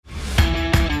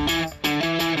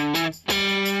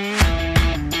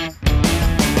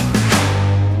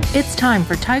It's time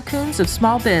for Tycoons of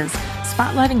Small Biz,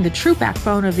 spotlighting the true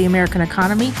backbone of the American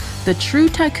economy, the true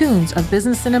tycoons of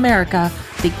business in America,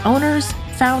 the owners,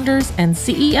 founders, and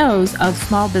CEOs of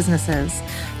small businesses.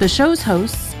 The show's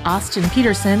hosts, Austin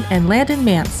Peterson and Landon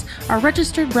Mance, are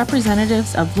registered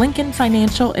representatives of Lincoln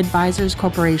Financial Advisors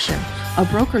Corporation, a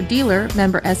broker-dealer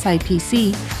member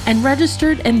SIPC, and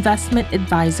registered investment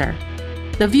advisor.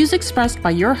 The views expressed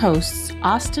by your hosts,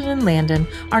 Austin and Landon,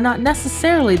 are not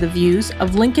necessarily the views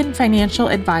of Lincoln Financial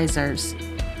Advisors.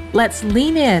 Let's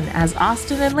lean in as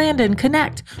Austin and Landon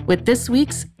connect with this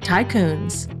week's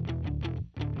Tycoons.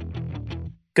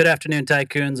 Good afternoon,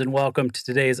 Tycoons, and welcome to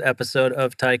today's episode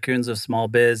of Tycoons of Small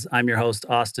Biz. I'm your host,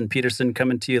 Austin Peterson,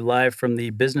 coming to you live from the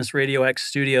Business Radio X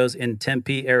studios in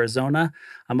Tempe, Arizona.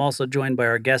 I'm also joined by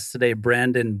our guest today,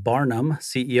 Brandon Barnum,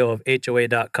 CEO of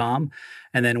HOA.com.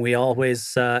 And then we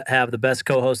always have the best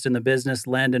co-host in the business,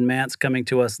 Landon Mance, coming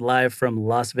to us live from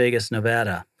Las Vegas,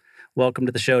 Nevada. Welcome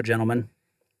to the show, gentlemen.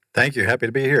 Thank you. Happy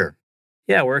to be here.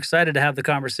 Yeah, we're excited to have the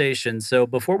conversation. So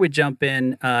before we jump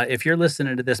in, if you're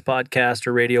listening to this podcast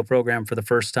or radio program for the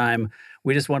first time,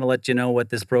 we just want to let you know what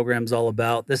this program's all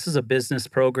about. This is a business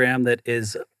program that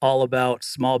is all about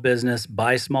small business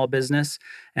by small business.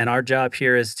 And our job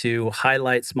here is to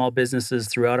highlight small businesses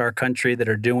throughout our country that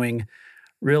are doing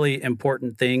really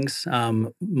important things.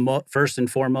 First and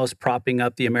foremost, propping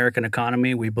up the American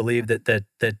economy. We believe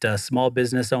that small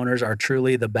business owners are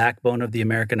truly the backbone of the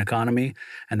American economy,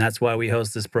 and that's why we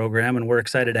host this program. And we're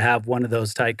excited to have one of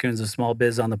those tycoons of small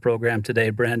biz on the program today,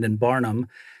 Brandon Barnum,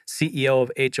 CEO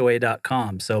of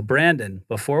HOA.com. So Brandon,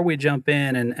 before we jump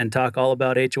in and talk all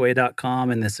about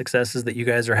HOA.com and the successes that you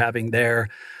guys are having there,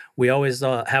 we always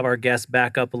have our guests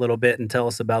back up a little bit and tell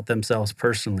us about themselves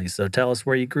personally. So tell us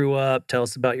where you grew up, tell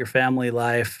us about your family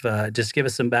life, just give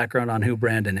us some background on who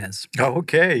Brandon is.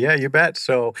 Okay, yeah, you bet.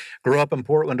 So grew up in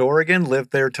Portland, Oregon,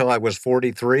 lived there till I was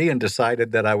 43 and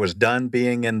decided that I was done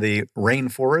being in the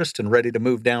rainforest and ready to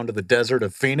move down to the desert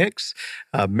of Phoenix.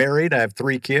 Married, I have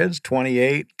 3 kids,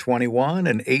 28, 21,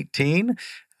 and 18.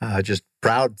 Just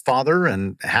proud father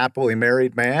and happily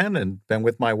married man, and been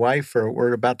with my wife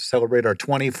we're about to celebrate our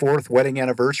 24th wedding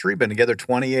anniversary. Been together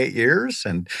 28 years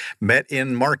and met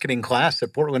in marketing class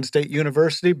at Portland State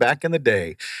University back in the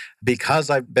day.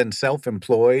 Because I've been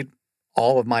self-employed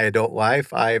all of my adult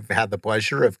life, I've had the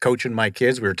pleasure of coaching my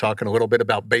kids. We were talking a little bit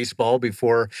about baseball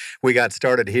before we got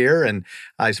started here, and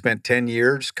I spent 10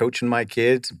 years coaching my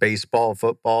kids, baseball,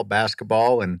 football,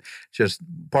 basketball, and just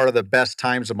part of the best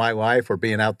times of my life were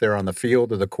being out there on the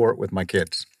field or the court with my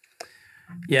kids.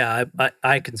 Yeah,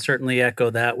 I can certainly echo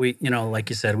that. We, like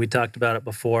you said, we talked about it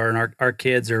before, and our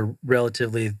kids are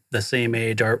relatively the same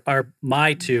age.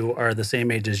 My 2 are the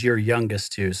same age as your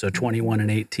youngest 2, so 21 and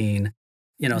 18.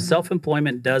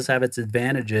 Self-employment does have its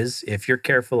advantages if you're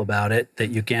careful about it,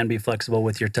 that you can be flexible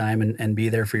with your time and be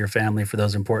there for your family for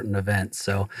those important events.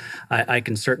 So I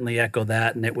can certainly echo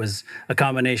that. And it was a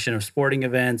combination of sporting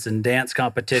events and dance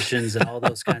competitions and all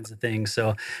those kinds of things.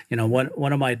 So,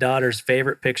 one of my daughter's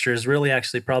favorite pictures, really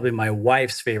actually probably my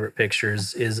wife's favorite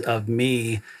pictures, is of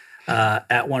me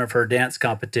at one of her dance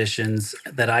competitions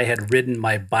that I had ridden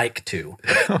my bike to,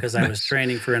 because I was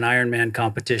training for an Ironman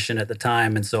competition at the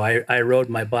time. And so I rode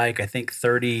my bike, I think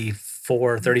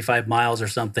 35 miles or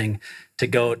something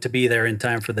to be there in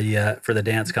time for the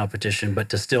dance competition, but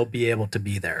to still be able to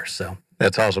be there. So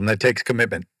that's awesome. That takes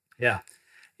commitment. Yeah.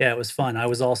 Yeah, it was fun. I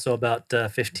was also about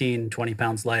 15, 20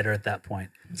 pounds lighter at that point.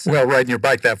 So. Well, riding your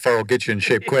bike that far will get you in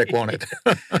shape quick, won't it?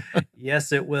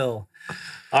 Yes, it will.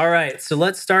 All right, so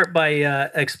let's start by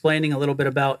explaining a little bit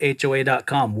about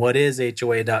HOA.com. What is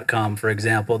HOA.com, for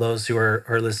example? Those who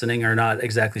are listening are not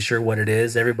exactly sure what it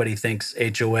is. Everybody thinks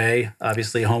HOA,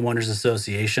 obviously Homeowners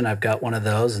Association. I've got one of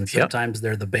those, and sometimes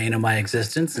they're the bane of my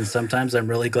existence, and sometimes I'm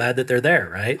really glad that they're there,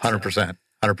 right? 100%.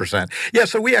 100%. Yeah,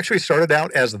 so we actually started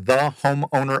out as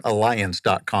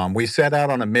thehomeowneralliance.com. We set out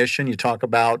on a mission. You talk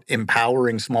about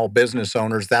empowering small business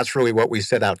owners. That's really what we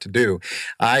set out to do.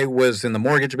 I was in the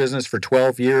mortgage business for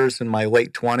 12 years. In my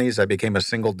late 20s, I became a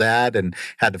single dad and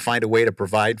had to find a way to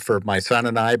provide for my son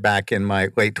and I back in my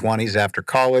late 20s after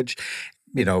college.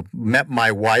 Met my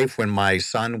wife when my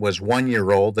son was 1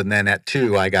 year old, and then at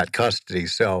 2, I got custody.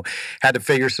 So had to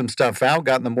figure some stuff out,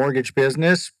 got in the mortgage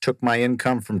business, took my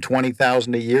income from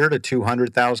 $20,000 a year to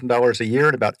 $200,000 a year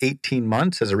in about 18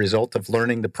 months as a result of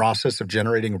learning the process of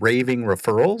generating raving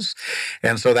referrals.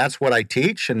 And so that's what I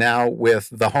teach. And now with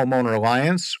the Homeowner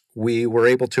Alliance, we were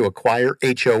able to acquire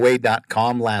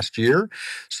HOA.com last year.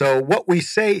 So what we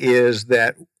say is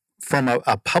that from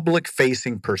a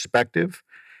public-facing perspective,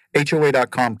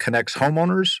 HOA.com connects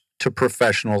homeowners to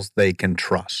professionals they can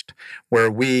trust.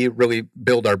 Where we really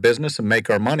build our business and make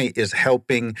our money is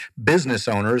helping business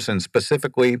owners, and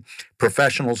specifically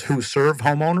professionals who serve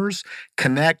homeowners,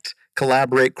 connect,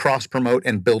 collaborate, cross-promote,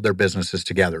 and build their businesses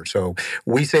together. So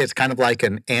we say it's kind of like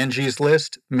an Angie's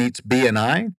List meets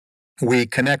BNI. We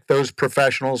connect those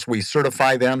professionals, we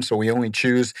certify them, so we only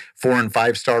choose 4- and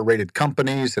 5-star rated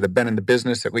companies that have been in the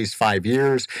business at least 5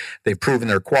 years. They've proven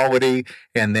their quality,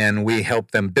 and then we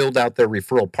help them build out their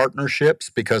referral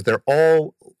partnerships because they're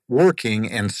all working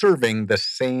and serving the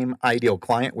same ideal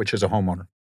client, which is a homeowner.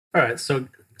 All right,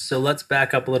 so let's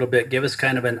back up a little bit. Give us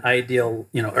kind of an ideal,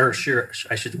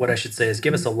 what I should say is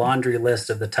give us a laundry list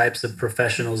of the types of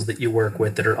professionals that you work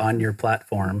with that are on your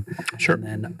platform. Sure.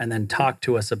 And then talk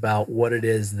to us about what it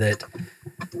is that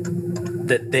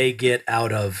they get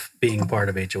out of being part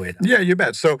of HOA. Yeah, you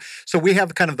bet. So we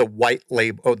have kind of the white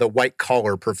label, or the white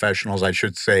collar professionals, I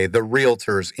should say, the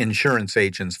realtors, insurance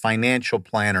agents, financial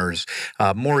planners,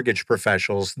 mortgage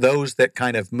professionals, those that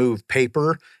kind of move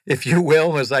paper, if you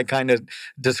will, as I kind of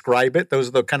describe it. Those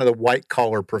are the kind of the white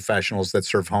collar professionals that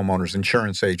serve homeowners,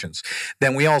 insurance agents.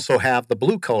 Then we also have the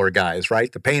blue collar guys,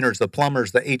 right? The painters, the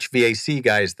plumbers, the HVAC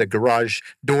guys, the garage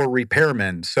door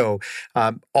repairmen. So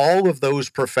all of those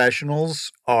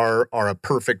professionals are a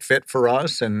perfect fit for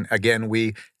us. And again,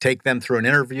 we take them through an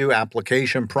interview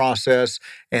application process.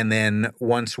 And then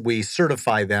once we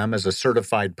certify them as a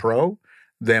certified pro,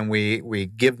 then we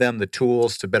give them the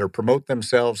tools to better promote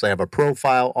themselves. They have a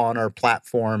profile on our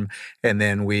platform, and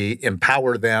then we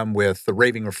empower them with the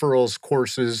raving referrals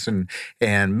courses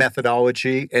and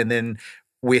methodology. And then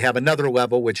we have another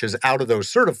level, which is out of those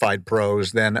certified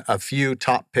pros, then a few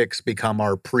top picks become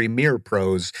our premier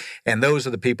pros. And those are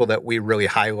the people that we really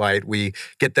highlight. We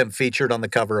get them featured on the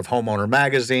cover of Homeowner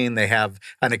Magazine. They have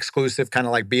an exclusive, kind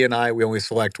of like BNI. We only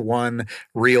select one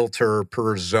realtor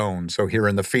per zone. So here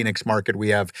in the Phoenix market, we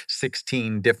have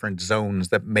 16 different zones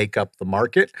that make up the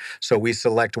market. So we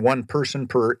select one person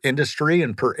per industry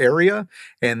and per area.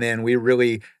 And then we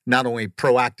really not only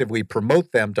proactively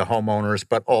promote them to homeowners,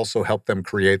 but also help them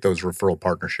create those referral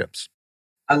partnerships.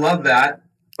 I love that,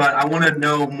 but I want to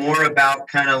know more about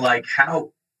kind of like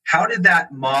how did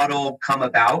that model come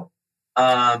about?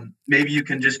 Maybe you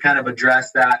can just kind of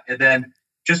address that. And then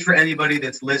just for anybody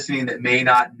that's listening that may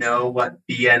not know what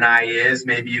BNI is,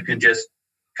 maybe you can just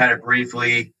kind of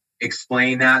briefly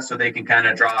explain that so they can kind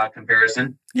of draw a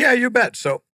comparison. Yeah, you bet.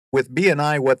 So with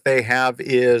BNI, what they have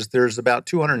is there's about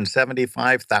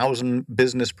 275,000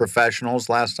 business professionals,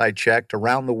 last I checked,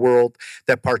 around the world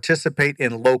that participate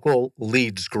in local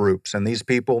leads groups. And these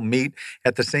people meet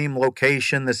at the same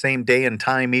location, the same day and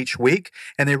time each week,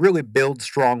 and they really build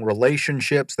strong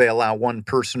relationships. They allow one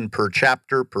person per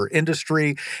chapter, per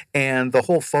industry, and the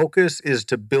whole focus is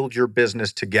to build your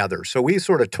business together. So we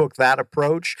sort of took that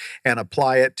approach and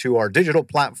apply it to our digital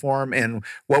platform. And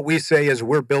what we say is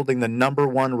we're building the number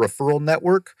one referral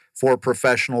network for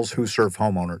professionals who serve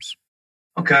homeowners.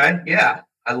 Okay. Yeah.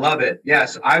 I love it.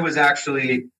 Yes. I was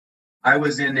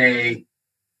in a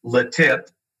LeTip.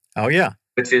 Oh, yeah.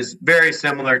 Which is very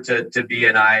similar to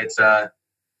BNI. It's a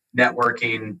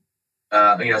networking,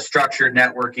 structured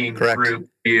networking Correct. Group.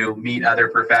 You meet other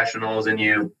professionals and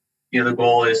the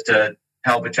goal is to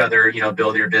help each other,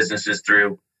 build your businesses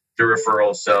through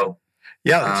referrals. So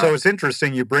yeah, so it's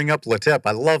interesting you bring up LeTip.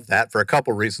 I love that for a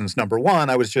couple reasons. Number one,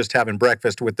 I was just having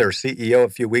breakfast with their CEO a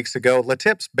few weeks ago.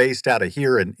 LeTip's based out of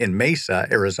here in Mesa,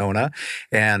 Arizona,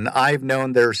 and I've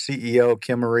known their CEO,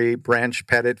 Kim Marie Branch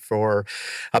Pettit, for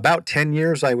about 10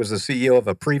 years. I was the CEO of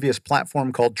a previous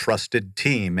platform called Trusted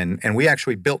Team, and we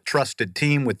actually built Trusted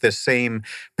Team with this same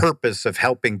purpose of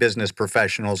helping business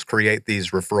professionals create these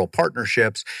referral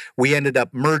partnerships. We ended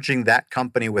up merging that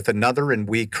company with another, and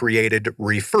we created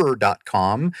Refer.com.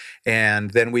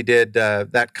 And then we did,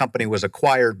 that company was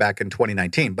acquired back in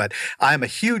 2019. But I'm a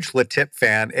huge LeTip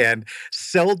fan, and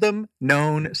seldom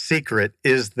known secret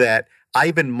is that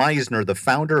Ivan Meisner, the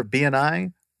founder of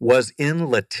BNI, was in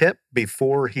LeTip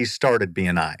before he started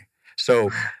BNI. So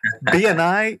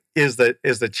BNI is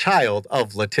the child of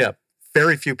LeTip.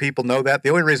 Very few people know that. The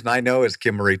only reason I know is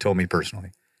Kim Marie told me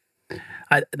personally.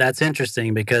 That's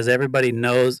interesting because everybody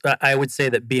knows. I would say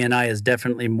that BNI is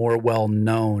definitely more well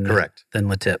known Correct. Than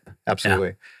LeTip.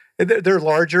 Absolutely. Yeah. They're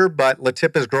larger, but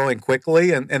LeTip is growing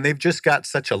quickly, and they've just got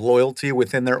such a loyalty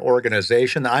within their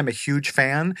organization. I'm a huge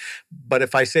fan, but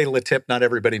if I say LeTip, not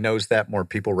everybody knows that. More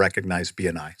people recognize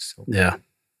BNI. So. Yeah,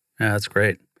 that's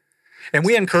great. And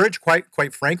we encourage, quite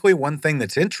frankly, one thing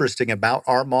that's interesting about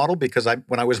our model, because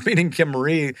when I was meeting Kim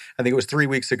Marie, I think it was 3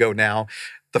 weeks ago now,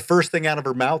 the first thing out of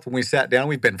her mouth when we sat down,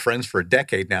 we've been friends for a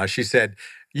decade now, she said,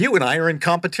 you and I are in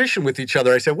competition with each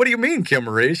other. I said, what do you mean, Kim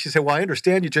Marie? She said, well, I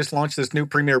understand you just launched this new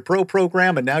Premier Pro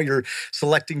program, and now you're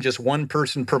selecting just one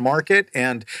person per market.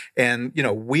 And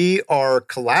we are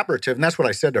collaborative. And that's what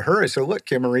I said to her. I said, look,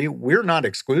 Kim Marie, we're not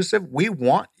exclusive. We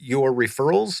want your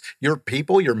referrals, your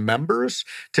people, your members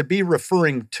to be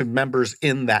referring to members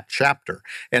in that chapter.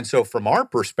 And so from our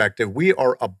perspective, we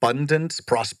are abundance,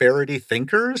 prosperity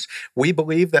thinkers. We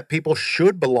believe that people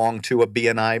should belong to a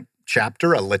BNI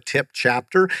chapter, a LATIP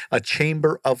chapter, a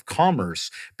chamber of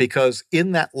commerce, because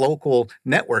in that local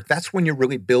network, that's when you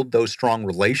really build those strong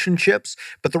relationships.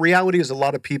 But the reality is a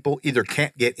lot of people either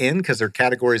can't get in because their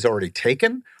category is already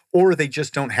taken, or they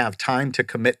just don't have time to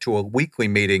commit to a weekly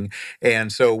meeting.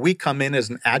 And so we come in as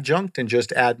an adjunct and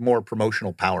just add more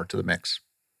promotional power to the mix.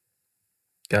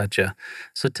 Gotcha.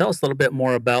 So tell us a little bit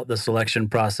more about the selection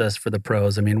process for the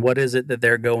pros. I mean, what is it that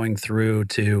they're going through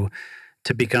to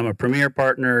become a Premier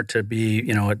partner, to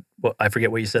be, I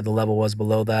forget what you said the level was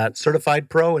below that.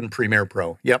 Certified Pro and Premier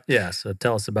Pro. Yep. Yeah. So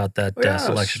tell us about that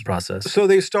selection process. So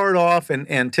they start off,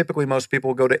 and typically most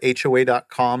people go to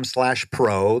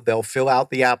HOA.com/pro. They'll fill out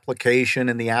the application.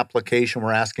 In the application,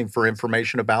 we're asking for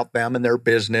information about them and their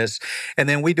business. And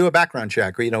then we do a background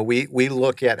check. We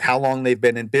look at how long they've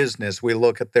been in business. We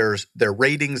look at their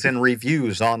ratings and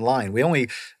reviews online. We only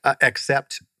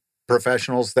accept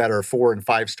professionals that are 4- and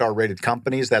 5-star rated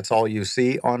companies. That's all you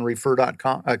see on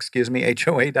HOA.com.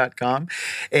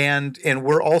 And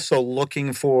we're also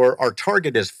looking for, our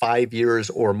target is 5 years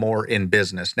or more in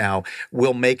business. Now,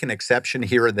 we'll make an exception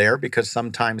here and there because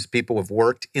sometimes people have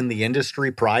worked in the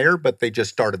industry prior, but they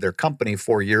just started their company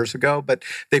 4 years ago, but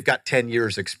they've got 10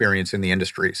 years experience in the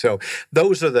industry. So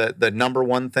those are the number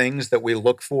one things that we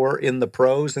look for in the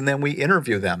pros, and then we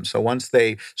interview them. So once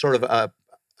they sort of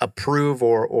approve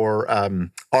or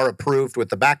are approved with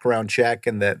the background check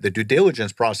and the due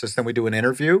diligence process, then we do an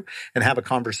interview and have a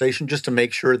conversation just to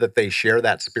make sure that they share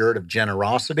that spirit of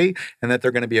generosity and that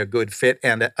they're going to be a good fit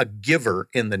and a giver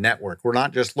in the network. We're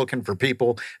not just looking for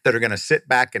people that are going to sit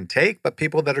back and take, but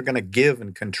people that are going to give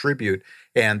and contribute.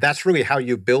 And that's really how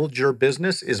you build your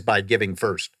business, is by giving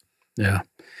first. Yeah.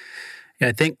 Yeah,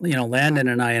 I think, Landon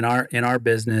and I in our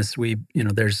business,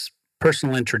 there's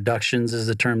personal introductions is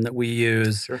a term that we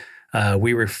use. Sure.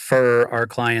 We refer our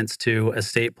clients to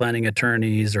estate planning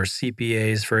attorneys or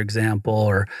CPAs, for example,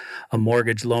 or a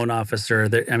mortgage loan officer.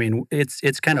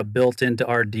 It's kind of built into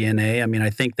our DNA. I mean, I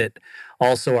think that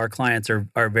also our clients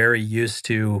are very used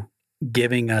to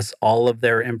giving us all of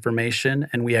their information,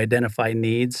 and we identify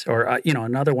needs. Or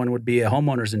another one would be a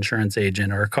homeowner's insurance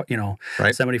agent, or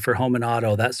right, somebody for home and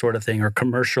auto, that sort of thing, or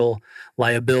commercial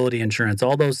liability insurance.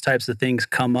 All those types of things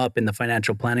come up in the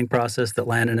financial planning process that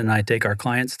Landon and I take our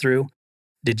clients through.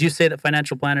 Did you say that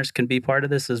financial planners can be part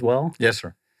of this as well? Yes,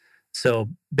 sir. So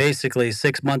basically,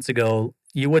 6 months ago,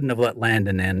 you wouldn't have let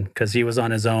Landon in because he was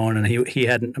on his own and he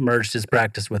hadn't merged his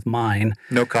practice with mine.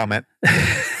 No comment.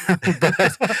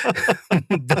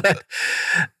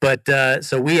 but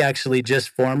so we actually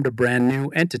just formed a brand new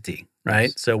entity, right?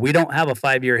 Yes. So we don't have a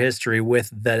 5-year history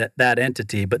with that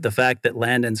entity, but the fact that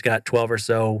Landon's got 12 or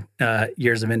so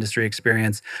years of industry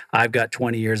experience, I've got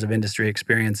 20 years of industry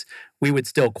experience, we would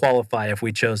still qualify if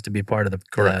we chose to be part of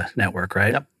the network,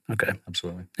 right? Yep. Okay.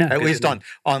 Absolutely. Yeah, At least on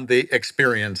the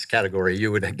experience category,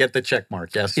 you would get the check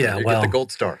mark. Yes. Yeah. You get the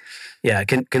gold star. Yeah.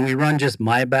 Can we run just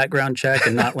my background check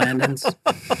and not Landon's?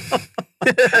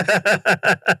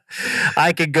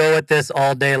 I could go with this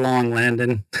all day long,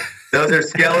 Landon. Those are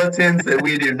skeletons that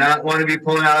we do not want to be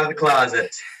pulling out of the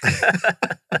closet.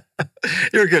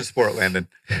 You're a good sport, Landon.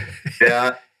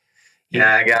 Yeah.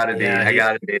 Yeah, I gotta be. I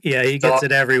gotta be. Yeah, he gets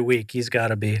it every week. He's got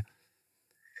to be.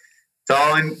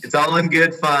 It's all in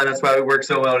good fun. That's why we work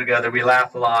so well together. We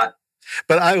laugh a lot.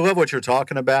 But I love what you're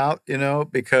talking about,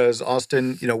 because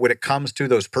Austin, when it comes to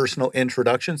those personal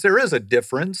introductions, there is a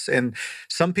difference. And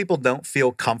some people don't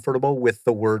feel comfortable with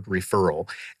the word referral.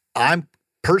 I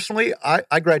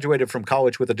graduated from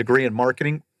college with a degree in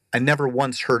marketing. I never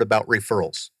once heard about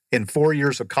referrals. In 4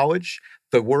 years of college,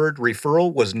 the word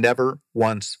referral was never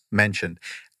once mentioned.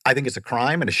 I think it's a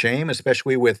crime and a shame,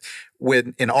 especially with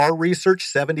in our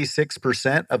research,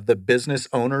 76% of the business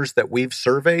owners that we've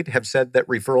surveyed have said that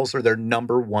referrals are their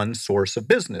number one source of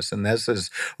business. And this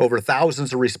is over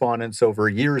thousands of respondents over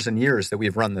years and years that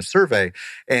we've run the survey.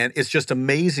 And it's just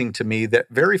amazing to me that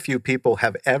very few people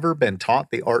have ever been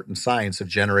taught the art and science of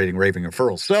generating raving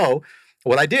referrals. So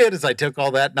what I did is I took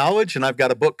all that knowledge, and I've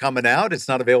got a book coming out. It's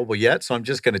not available yet, so I'm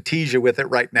just going to tease you with it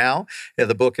right now.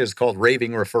 The book is called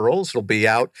Raving Referrals. It'll be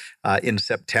out in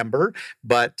September.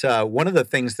 But one of the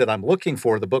things that I'm looking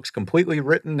for, the book's completely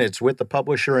written. It's with the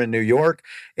publisher in New York.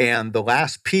 And the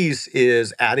last piece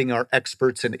is adding our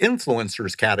experts and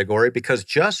influencers category, because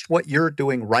just what you're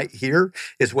doing right here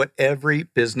is what every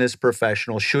business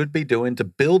professional should be doing to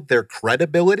build their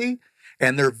credibility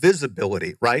and their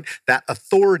visibility, right? That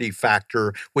authority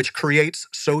factor, which creates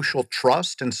social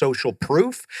trust and social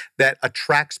proof that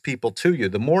attracts people to you.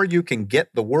 The more you can get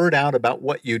the word out about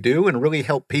what you do and really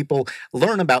help people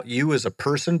learn about you as a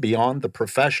person beyond the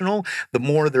professional, the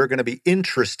more they're going to be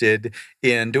interested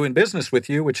in doing business with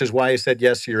you, which is why I said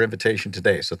yes to your invitation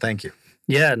today. So thank you.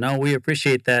 Yeah, no, we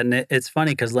appreciate that. And it's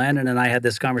funny because Landon and I had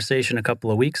this conversation a couple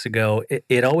of weeks ago.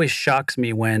 It always shocks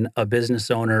me when a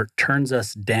business owner turns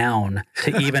us down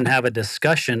to even have a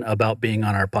discussion about being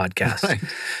on our podcast. Right.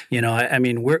 You know, I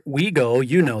mean, we go,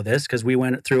 you know this because we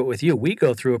went through it with you. We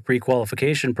go through a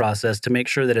pre-qualification process to make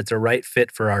sure that it's a right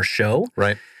fit for our show.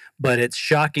 Right. But it's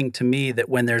shocking to me that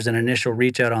when there's an initial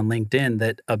reach out on LinkedIn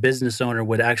that a business owner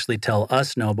would actually tell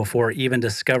us no before even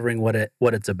discovering what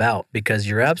it's about. Because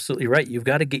you're absolutely right. You've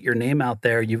got to get your name out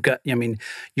there. You're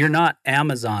not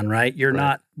Amazon, right? You're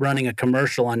not running a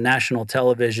commercial on national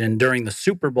television during the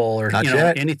Super Bowl or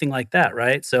anything like that,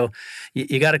 right? So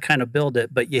you got to kind of build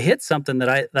it. But you hit something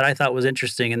that I thought was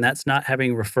interesting, and that's not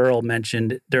having referral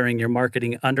mentioned during your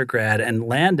marketing undergrad. And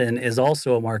Landon is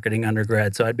also a marketing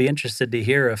undergrad, so I'd be interested to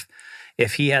hear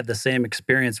if he had the same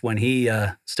experience when he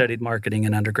studied marketing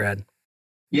in undergrad.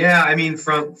 Yeah, I mean,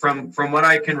 from what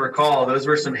I can recall, those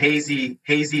were some hazy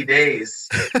days.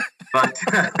 But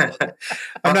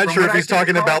I'm not sure if he's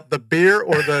talking about the beer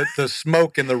or the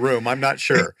smoke in the room. I'm not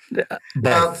sure.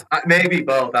 Both. Maybe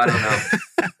both. I don't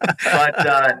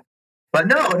know. But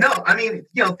no. I mean,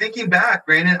 thinking back,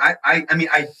 Brandon,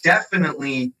 I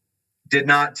definitely did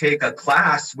not take a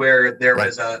class where there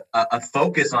was a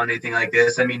focus on anything like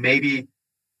this. I mean, maybe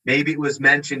it was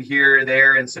mentioned here or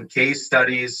there in some case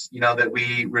studies, that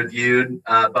we reviewed.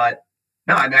 But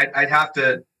no, I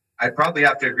mean, I'd probably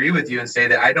have to agree with you and say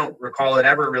that I don't recall it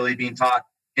ever really being taught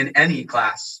in any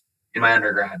class in my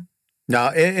undergrad. No,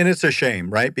 and it's a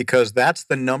shame, right? Because that's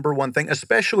the number one thing,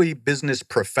 especially business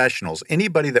professionals.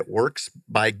 Anybody that works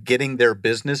by getting their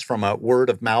business from a word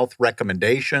of mouth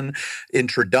recommendation,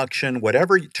 introduction,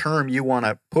 whatever term you want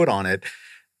to put on it,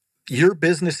 your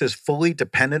business is fully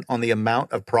dependent on the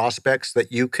amount of prospects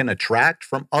that you can attract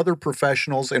from other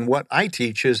professionals. And what I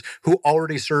teach is who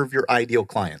already serve your ideal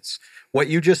clients. What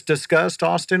you just discussed,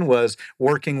 Austin, was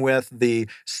working with the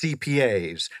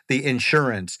CPAs, the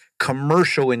insurance,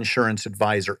 commercial insurance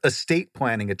advisor, estate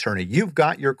planning attorney. You've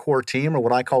got your core team, or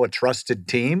what I call a trusted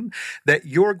team, that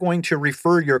you're going to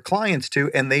refer your clients to,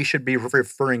 and they should be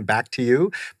referring back to you.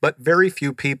 But very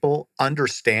few people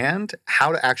understand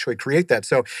how to actually create that.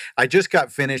 So I just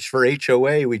got finished for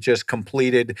HOA. We just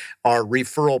completed our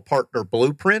referral partner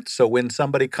blueprint. So when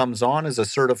somebody comes on as a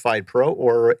certified pro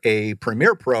or a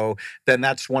premier pro, then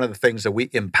that's one of the things that we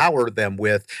empower them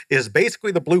with is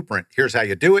basically the blueprint. Here's how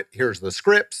you do it. Here's the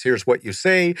scripts. Here's what you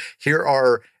say. Here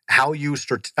are how you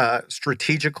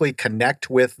strategically connect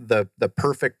with the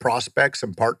perfect prospects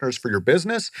and partners for your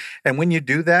business. And when you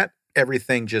do that,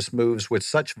 everything just moves with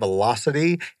such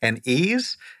velocity and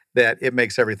ease that it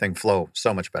makes everything flow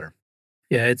so much better.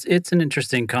 Yeah, it's an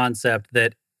interesting concept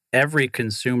that every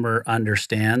consumer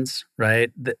understands, right?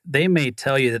 They may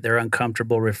tell you that they're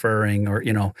uncomfortable referring, or,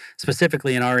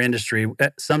 specifically in our industry,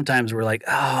 sometimes we're like,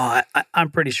 oh,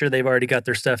 I'm pretty sure they've already got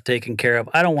their stuff taken care of.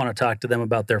 I don't want to talk to them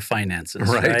about their finances,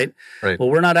 right? Well,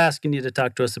 we're not asking you to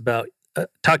talk to us about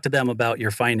talk to them about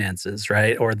your finances,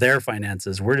 right? Or their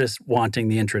finances. We're just wanting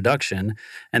the introduction.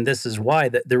 And this is why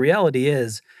the reality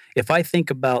is, if I think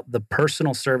about the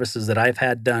personal services that I've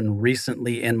had done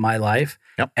recently in my life,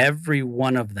 every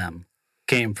one of them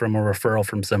came from a referral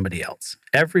from somebody else.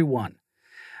 Every one.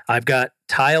 I've got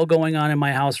tile going on in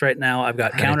my house right now. I've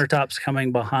got countertops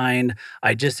coming behind.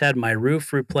 I just had my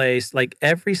roof replaced. Like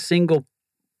every single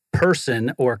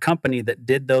person or company that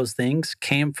did those things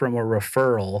came from a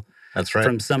referral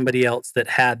from somebody else that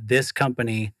had this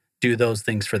company do those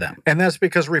things for them. And that's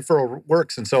because referral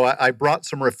works. And so I brought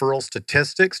some referral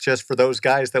statistics just for those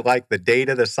guys that like the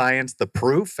data, the science, the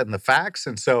proof, and the facts.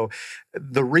 And so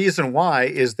the reason why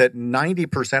is that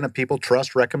 90% of people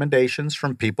trust recommendations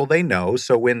from people they know.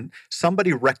 So when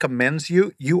somebody recommends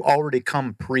you, you already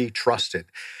come pre-trusted.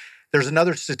 There's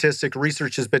another statistic,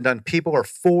 research has been done. People are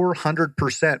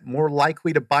 400% more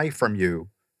likely to buy from you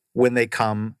when they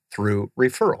come through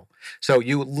referral. So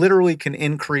you literally can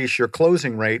increase your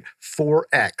closing rate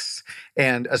 4x.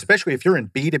 And especially if you're in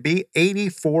B2B,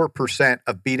 84%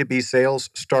 of B2B sales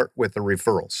start with a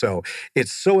referral. So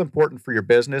it's so important for your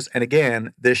business. And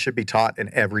again, this should be taught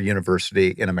in every university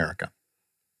in America.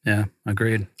 Yeah,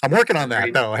 agreed. I'm working on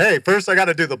that, though. Hey, first I got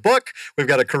to do the book. We've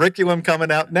got a curriculum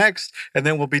coming out next, and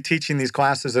then we'll be teaching these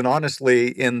classes. And honestly,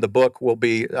 in the book, we'll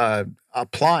be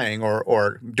applying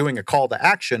or doing a call to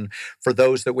action for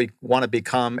those that we want to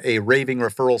become a Raving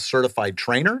Referral certified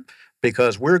trainer,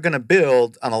 because we're going to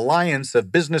build an alliance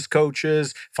of business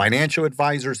coaches, financial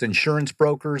advisors, insurance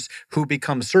brokers who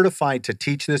become certified to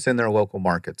teach this in their local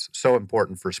markets. So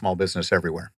important for small business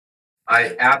everywhere.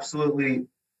 I absolutely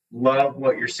love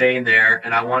what you're saying there.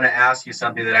 And I want to ask you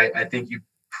something that I think you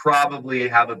probably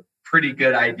have a pretty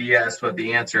good idea as to what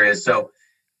the answer is. So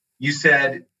you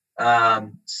said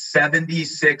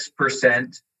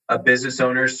 76% of business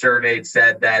owners surveyed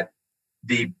said that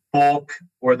the bulk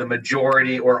or the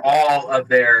majority or all of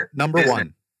their number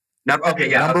one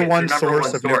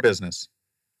source of new business.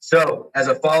 So as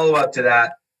a follow-up to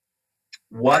that,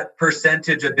 what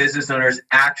percentage of business owners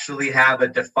actually have a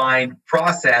defined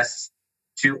process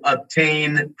to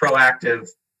obtain proactive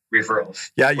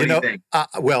referrals? Yeah, what do you think?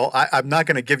 I'm not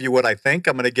going to give you what I think.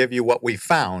 I'm going to give you what we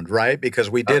found, right? Because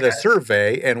we did a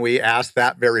survey and we asked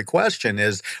that very question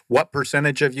is, what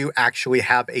percentage of you actually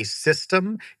have a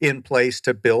system in place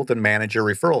to build and manage your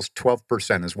referrals?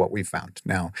 12% is what we found.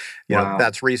 Now, you know,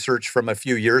 that's research from a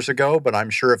few years ago, but I'm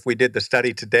sure if we did the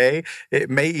study today, it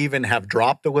may even have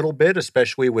dropped a little bit,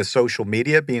 especially with social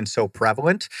media being so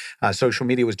prevalent. Social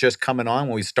media was just coming on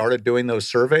when we started doing those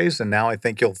surveys, and now I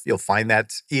think you'll find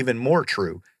that's even more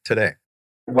true today.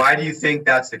 Why do you think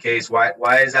that's the case? Why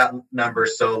is that number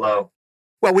so low?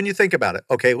 Well, when you think about it,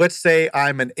 okay, let's say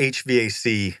I'm an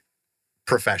HVAC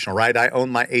professional, right? I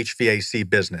own my HVAC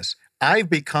business. I've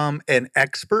become an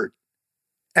expert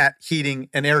at heating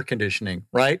and air conditioning,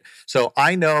 right? So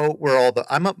I know where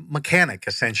I'm a mechanic,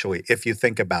 essentially, if you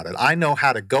think about it. I know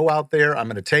how to go out there. I'm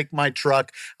going to take my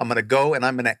truck. I'm going to go and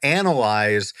I'm going to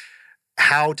analyze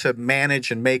how to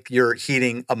manage and make your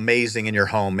heating amazing in your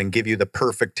home and give you the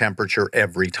perfect temperature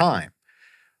every time.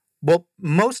 Well,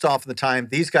 most often the time,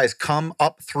 these guys come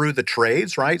up through the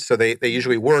trades, right? So they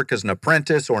usually work as an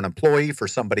apprentice or an employee for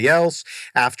somebody else.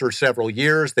 After several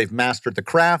years, they've mastered the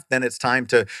craft. Then it's time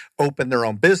to open their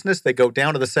own business. They go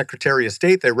down to the Secretary of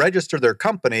State, they register their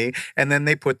company, and then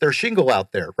they put their shingle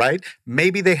out there, right?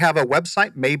 Maybe they have a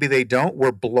website, maybe they don't.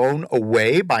 We're blown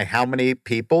away by how many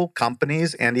people,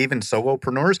 companies, and even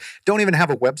solopreneurs don't even have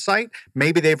a website.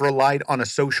 Maybe they've relied on a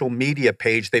social media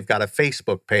page. They've got a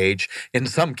Facebook page. In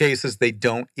some cases, they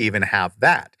don't even have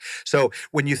that. So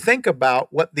when you think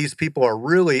about what these people are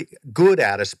really good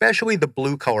at, especially the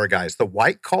blue collar guys, the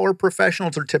white collar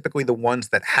professionals are typically the ones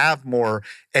that have more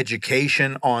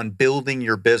education on building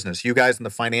your business. You guys in the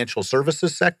financial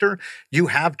services sector, you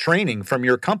have training from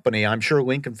your company. I'm sure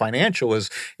Lincoln Financial is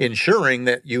ensuring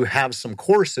that you have some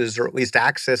courses or at least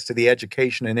access to the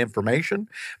education and information.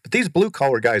 But these blue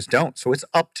collar guys don't. So it's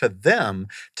up to them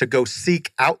to go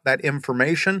seek out that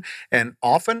information. And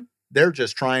often they're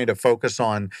just trying to focus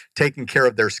on taking care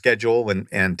of their schedule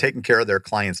and taking care of their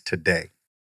clients today.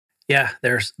 Yeah,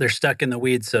 they're stuck in the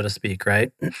weeds, so to speak,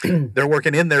 right? They're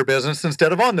working in their business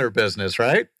instead of on their business,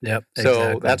 right? Yep. So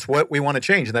exactly. That's what we want to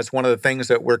change. And that's one of the things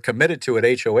that we're committed to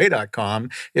at HOA.com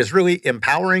is really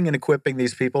empowering and equipping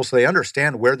these people so they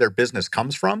understand where their business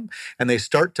comes from and they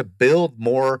start to build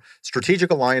more strategic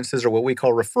alliances or what we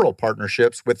call referral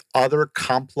partnerships with other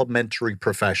complementary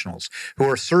professionals who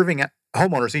are serving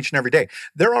homeowners each and every day.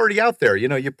 They're already out there. You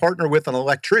know, you partner with an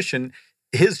electrician.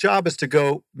 His job is to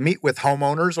go meet with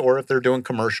homeowners or if they're doing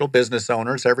commercial business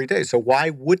owners every day. So why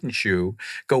wouldn't you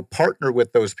go partner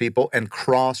with those people and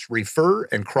cross-refer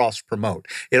and cross-promote?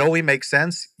 It only makes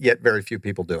sense, yet very few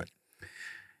people do it.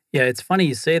 Yeah, it's funny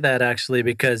you say that actually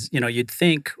because, you know, you'd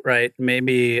think, right,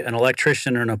 maybe an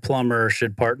electrician and a plumber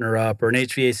should partner up or an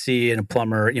HVAC and a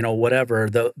plumber, you know, whatever.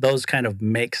 Those kind of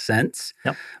make sense.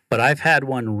 Yep. But I've had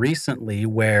one recently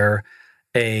where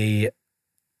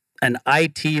an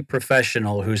IT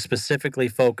professional who's specifically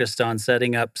focused on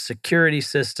setting up security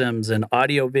systems and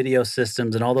audio video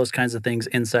systems and all those kinds of things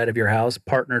inside of your house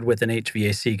partnered with an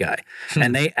HVAC guy.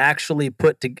 And they actually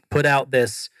put out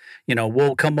this, you know,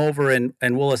 we'll come over and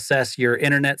we'll assess your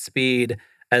internet speed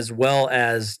as well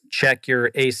as check your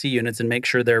AC units and make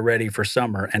sure they're ready for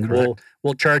summer. And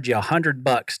we'll charge you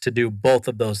 $100 to do both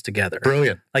of those together.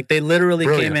 Brilliant. Like they literally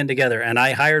came in together and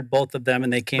I hired both of them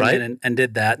and they came in and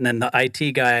did that. And then the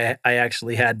IT guy, I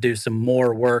actually had do some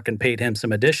more work and paid him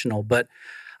some additional. But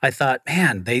I thought,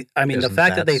 man, the Isn't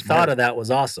fact that that they smart? thought of that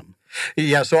was awesome.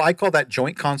 Yeah, so I call that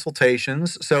joint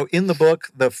consultations. So in the book,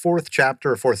 the fourth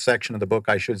chapter or fourth section of the book,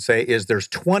 I should say, is there's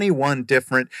 21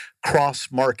 different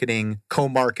cross-marketing,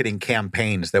 co-marketing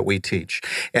campaigns that we teach.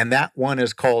 And that one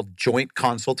is called joint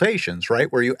consultations,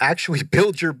 right? Where you actually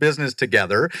build your business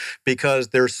together, because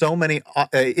there's so many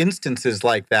instances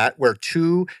like that where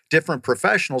two different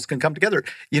professionals can come together.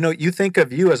 You think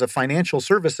of you as a financial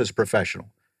services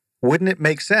professional. Wouldn't it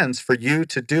make sense for you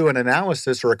to do an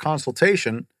analysis or a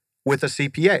consultation with a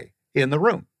CPA in the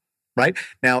room, right?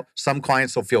 Now, some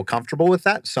clients will feel comfortable with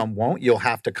that. Some won't. You'll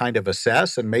have to kind of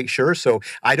assess and make sure. So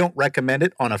I don't recommend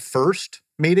it on a first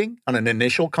meeting, on an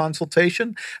initial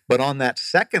consultation, but on that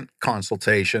second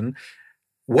consultation,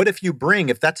 what if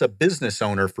if that's a business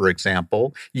owner, for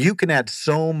example, you can add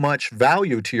so much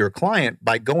value to your client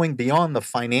by going beyond the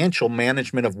financial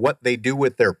management of what they do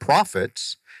with their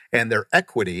profits and their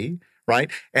equity,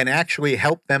 right? And actually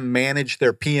help them manage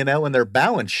their P&L and their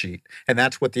balance sheet. And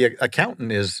that's what the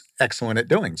accountant is excellent at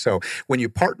doing. So when you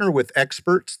partner with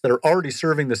experts that are already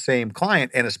serving the same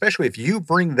client, and especially if you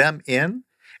bring them in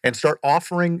and start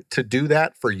offering to do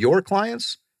that for your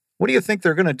clients, what do you think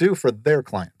they're going to do for their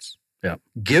clients? Yeah.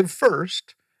 Give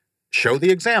first, show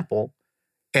the example,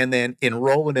 and then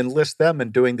enroll and enlist them in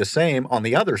doing the same on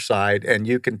the other side, and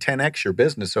you can 10x your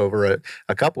business over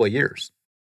a couple of years.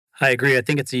 I agree. I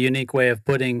think it's a unique way of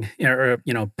putting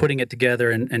it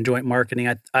together and joint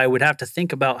marketing. I would have to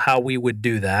think about how we would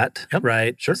do that, Yep,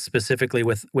 right? sure. Specifically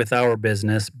with our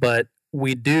business, but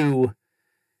we do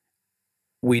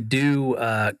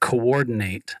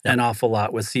coordinate an awful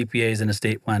lot with CPAs and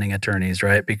estate planning attorneys,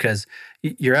 right? Because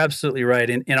you're absolutely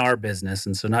right in our business.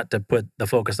 And so not to put the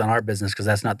focus on our business, because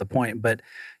that's not the point, but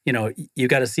you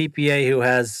got a CPA who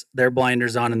has their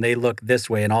blinders on and they look this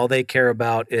way, and all they care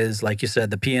about is, like you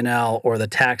said, the P&L or the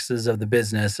taxes of the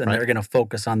business, and they're going to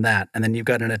focus on that. And then you've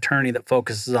got an attorney that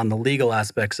focuses on the legal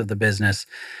aspects of the business.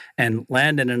 And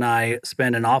Landon and I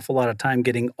spend an awful lot of time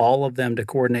getting all of them to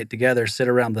coordinate together, sit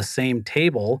around the same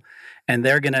table, and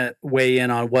they're going to weigh in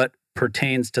on what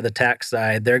pertains to the tax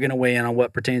side. They're going to weigh in on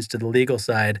what pertains to the legal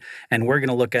side. And we're going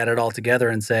to look at it all together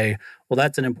and say, well,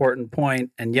 that's an important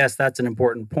point. And yes, that's an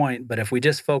important point. But if we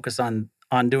just focus on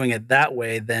doing it that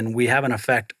way, then we have an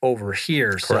effect over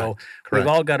here. So we've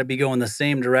all got to be going the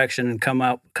same direction and come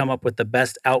up with the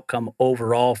best outcome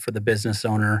overall for the business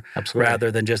owner,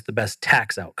 rather than just the best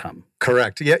tax outcome.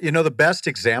 Correct. Yeah, the best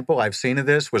example I've seen of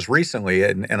this was recently,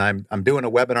 and I'm doing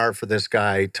a webinar for this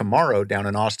guy tomorrow down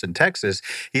in Austin, Texas.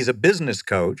 He's a business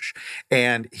coach,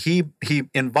 and he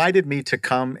invited me to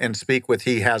come and speak with.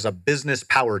 He has a business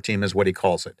power team, is what he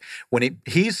calls it. When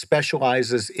he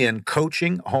specializes in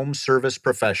coaching home service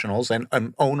professionals and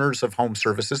owners of home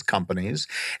services companies,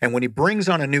 and when he brings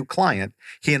on a new client,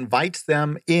 he invites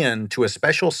them in to a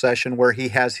special session where he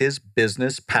has his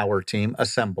business power team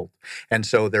assembled. And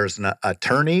so there's an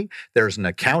attorney, there's an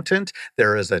accountant,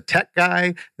 there is a tech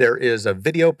guy, there is a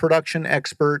video production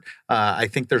expert. I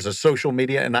think there's a social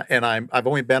media, and I've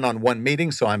only been on one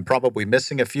meeting, so I'm probably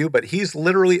missing a few, but he's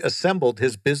literally assembled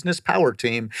his business power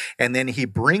team, and then he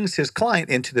brings his client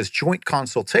into this joint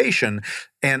consultation,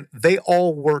 and they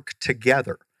all work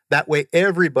together. That way,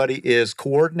 everybody is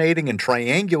coordinating and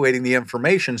triangulating the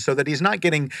information so that he's not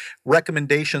getting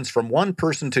recommendations from one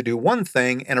person to do one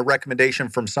thing and a recommendation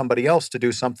from somebody else to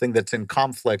do something that's in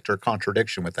conflict or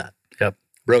contradiction with that. Yep.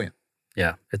 Brilliant.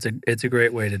 Yeah, it's a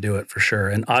great way to do it for sure.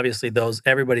 And obviously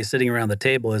everybody sitting around the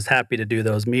table is happy to do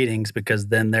those meetings, because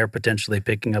then they're potentially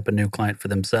picking up a new client for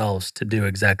themselves to do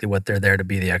exactly what they're there to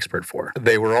be the expert for.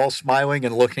 They were all smiling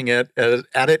and looking at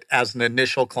it as an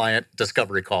initial client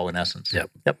discovery call, in essence.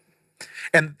 Yep.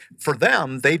 And for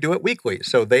them, they do it weekly.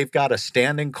 So they've got a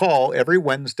standing call every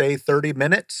Wednesday, 30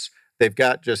 minutes. They've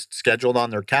got just scheduled on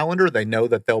their calendar. They know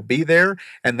that they'll be there.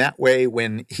 And that way,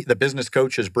 when the business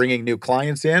coach is bringing new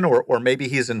clients in, or maybe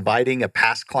he's inviting a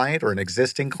past client or an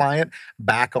existing client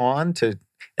back on to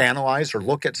analyze or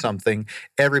look at something,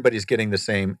 everybody's getting the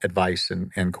same advice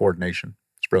and coordination.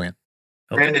 It's brilliant.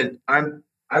 Brandon,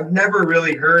 I've never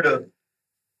really heard of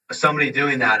somebody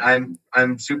doing that.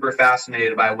 I'm super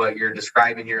fascinated by what you're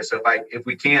describing here. So if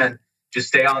we can just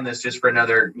stay on this just for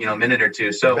another minute or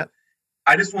two. So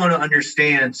I just want to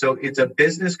understand. So it's a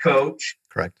business coach,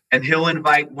 correct? And he'll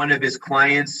invite one of his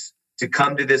clients to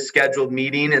come to this scheduled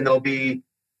meeting, and there'll be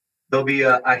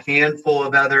a handful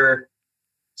of other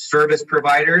service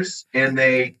providers. And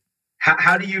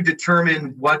how do you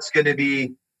determine what's going to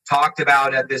be talked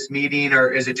about at this meeting,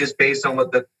 or is it just based on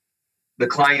what the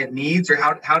client needs, or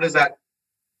how does that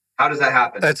How does that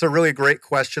happen? That's a really great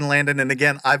question, Landon. And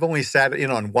again, I've only sat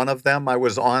in on one of them. I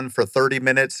was on for 30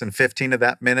 minutes, and 15 of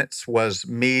that minutes was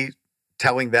me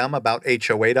telling them about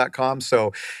HOA.com.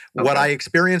 So what I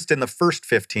experienced in the first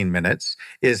 15 minutes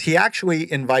is he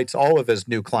actually invites all of his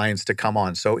new clients to come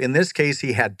on. So in this case,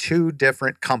 he had two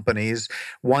different companies.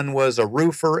 One was a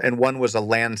roofer and one was a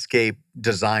landscape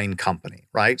design company,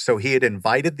 right? So he had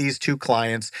invited these two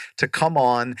clients to come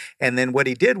on. And then what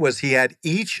he did was he had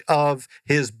each of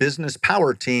his business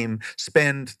power team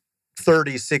spend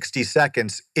 30, 60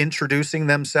 seconds introducing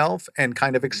themselves and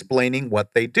kind of explaining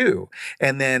what they do.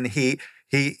 And then he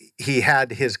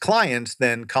had his clients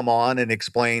then come on and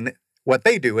explain what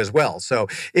they do as well. So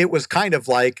it was kind of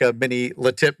like a mini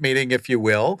LaTip meeting, if you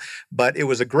will, but it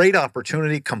was a great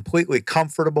opportunity, completely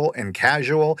comfortable and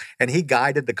casual. And he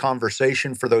guided the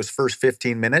conversation for those first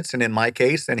 15 minutes. And in my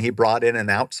case, then he brought in an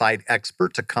outside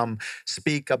expert to come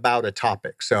speak about a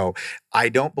topic. So I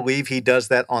don't believe he does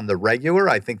that on the regular.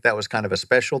 I think that was kind of a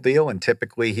special deal. And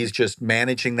typically he's just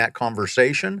managing that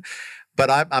conversation. But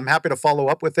I'm happy to follow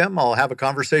up with him. I'll have a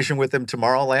conversation with him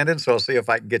tomorrow, Landon. So I'll see if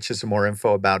I can get you some more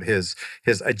info about his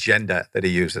agenda that he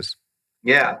uses.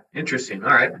 Yeah, interesting.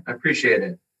 All right, I appreciate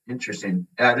it. Interesting.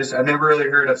 I've never really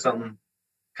heard of something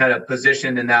kind of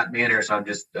positioned in that manner. So I'm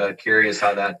just curious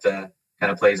how that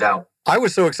kind of plays out. I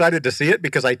was so excited to see it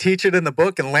because I teach it in the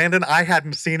book. And Landon, I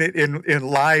hadn't seen it in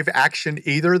live action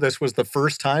either. This was the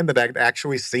first time that I'd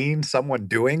actually seen someone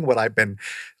doing what I've been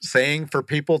saying for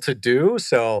people to do.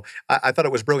 So I thought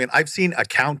it was brilliant. I've seen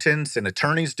accountants and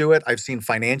attorneys do it. I've seen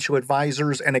financial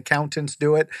advisors and accountants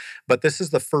do it. But this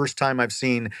is the first time I've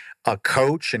seen a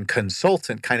coach and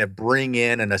consultant kind of bring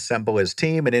in and assemble his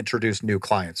team and introduce new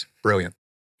clients. Brilliant.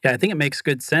 Yeah, I think it makes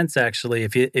good sense, actually.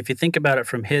 If you think about it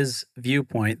from his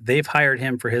viewpoint, they've hired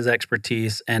him for his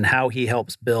expertise and how he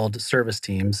helps build service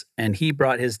teams. And he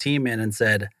brought his team in and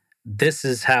said, this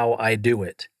is how I do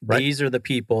it. Right. These are the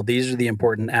people. These are the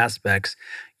important aspects.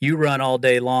 You run all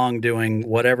day long doing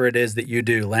whatever it is that you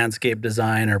do, landscape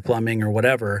design or plumbing or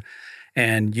whatever.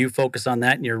 And you focus on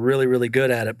that and you're really, really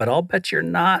good at it. But I'll bet you're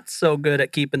not so good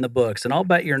at keeping the books. And I'll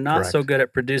bet you're not so good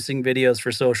at producing videos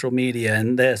for social media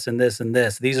and this and this and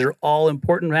this. These are all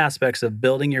important aspects of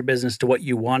building your business to what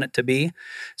you want it to be.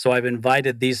 So I've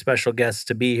invited these special guests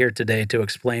to be here today to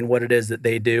explain what it is that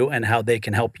they do and how they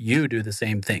can help you do the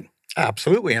same thing.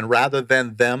 Absolutely. And rather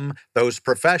than those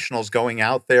professionals going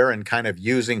out there and kind of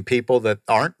using people that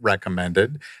aren't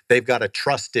recommended, they've got a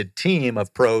trusted team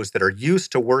of pros that are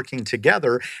used to working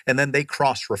together, and then they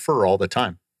cross-refer all the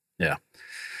time. Yeah.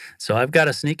 So I've got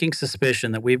a sneaking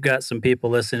suspicion that we've got some people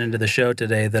listening to the show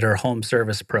today that are home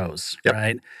service pros,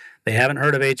 right? They haven't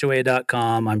heard of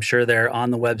HOA.com. I'm sure they're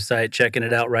on the website checking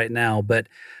it out right now. But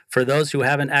for those who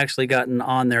haven't actually gotten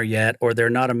on there yet, or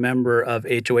they're not a member of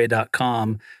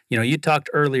HOA.com, you talked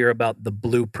earlier about the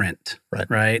blueprint,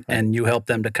 right? And you help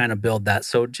them to kind of build that.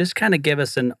 So just kind of give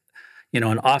us an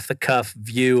off-the-cuff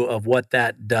view of what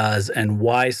that does and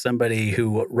why somebody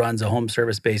who runs a home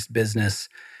service-based business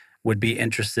would be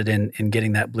interested in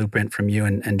getting that blueprint from you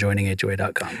and joining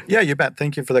HOA.com. Yeah, you bet.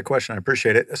 Thank you for that question. I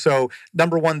appreciate it. So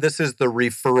number one, this is the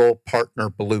referral partner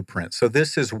blueprint. So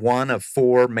this is one of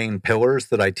 4 main pillars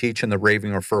that I teach in the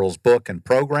Raving Referrals book and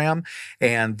program.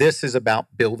 And this is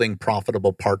about building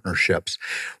profitable partnerships.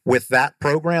 With that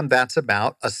program, that's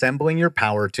about assembling your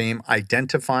power team,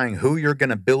 identifying who you're going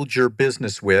to build your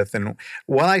business with. And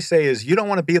what I say is you don't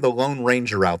want to be the Lone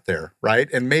Ranger out there, right?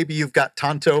 And maybe you've got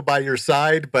Tonto by your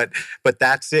side, but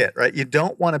that's it, right? You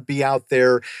don't want to be out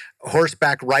there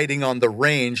horseback riding on the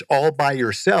range all by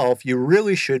yourself. You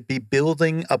really should be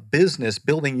building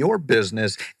your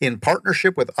business in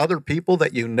partnership with other people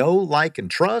that you know, like, and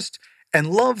trust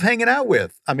and love hanging out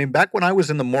with. I mean, back when I was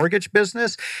in the mortgage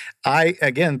business, back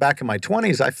in my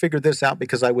 20s, I figured this out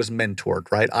because I was mentored,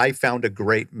 right? I found a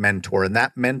great mentor, and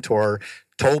that mentor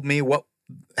told me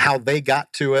how they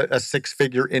got to a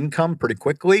 6-figure income pretty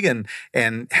quickly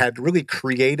and had really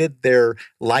created their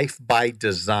life by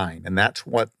design. And that's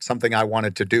something I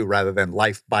wanted to do rather than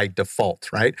life by default,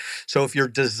 right? So if you're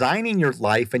designing your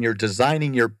life and you're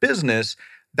designing your business,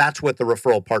 that's what the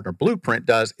Referral Partner Blueprint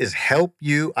does, is help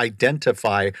you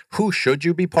identify who should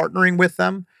you be partnering with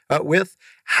them,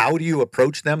 how do you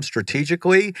approach them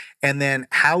strategically, and then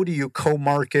how do you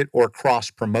co-market or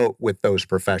cross-promote with those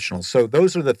professionals. So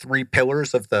those are the 3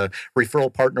 pillars of the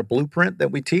Referral Partner Blueprint that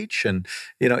we teach. And,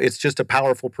 it's just a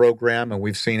powerful program, and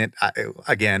we've seen it.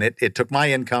 It took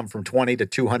my income from 20 to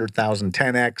 200,000,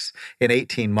 10x in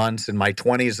 18 months. In my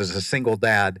 20s as a single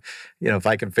dad, if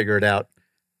I can figure it out,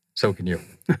 so can you.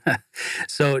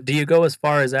 So do you go as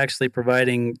far as actually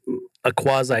providing a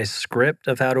quasi script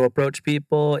of how to approach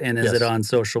people? And is it on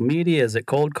social media? Is it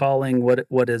cold calling?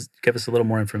 What is, give us a little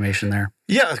more information there.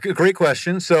 Yeah, great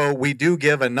question. So we do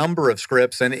give a number of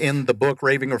scripts, and in the book,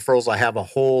 Raving Referrals, I have a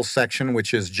whole section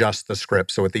which is just the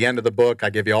script. So at the end of the book, I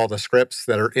give you all the scripts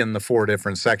that are in the 4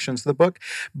 different sections of the book.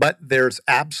 But there's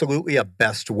absolutely a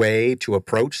best way to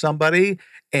approach somebody.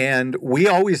 And we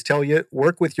always tell you,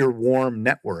 work with your warm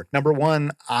network. Number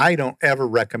one, I don't ever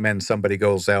recommend somebody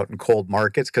goes out and cold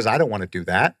markets because I don't want to do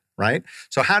that. Right?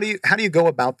 So how do you go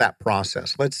about that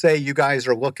process? Let's say you guys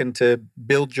are looking to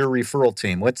build your referral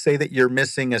team. Let's say that you're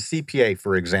missing a CPA,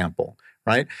 for example,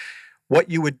 right?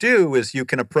 What you would do is you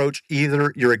can approach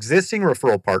either your existing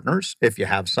referral partners, if you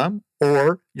have some,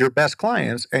 or your best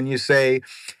clients, and you say,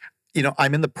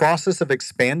 I'm in the process of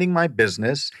expanding my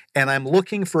business, and I'm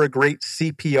looking for a great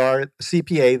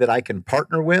CPA that I can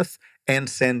partner with and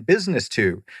send business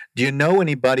to. Do you know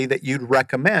anybody that you'd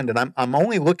recommend? And I'm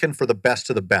only looking for the best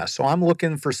of the best. So I'm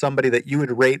looking for somebody that you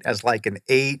would rate as like an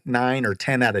 8, 9, or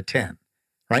 10 out of 10,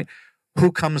 right?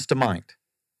 Who comes to mind?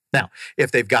 Now,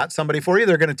 if they've got somebody for you,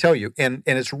 they're going to tell you. And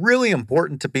it's really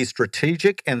important to be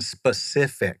strategic and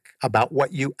specific about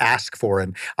what you ask for.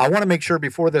 And I want to make sure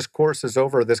before this course is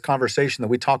over, this conversation, that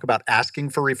we talk about asking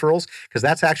for referrals, because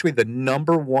that's actually the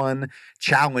number one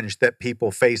challenge that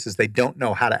people face is they don't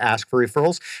know how to ask for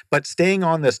referrals. But staying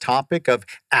on this topic of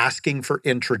asking for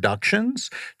introductions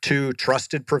to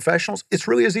trusted professionals, it's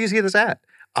really as easy as that.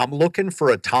 I'm looking for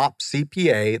a top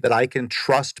CPA that I can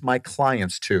trust my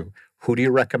clients to. Who do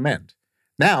you recommend?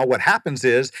 Now, what happens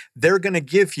is they're going to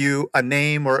give you a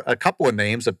name or a couple of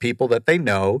names of people that they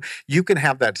know. You can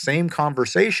have that same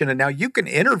conversation, and now you can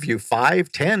interview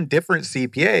 5, 10 different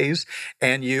CPAs,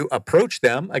 and you approach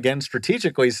them, again,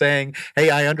 strategically saying, hey,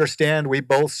 I understand we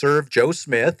both serve Joe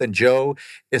Smith, and Joe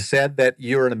has said that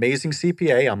you're an amazing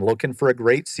CPA. I'm looking for a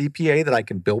great CPA that I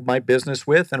can build my business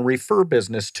with and refer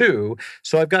business to.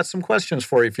 So I've got some questions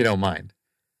for you, if you don't mind.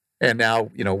 And now,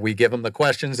 we give them the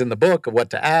questions in the book of what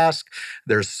to ask.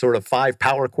 There's sort of 5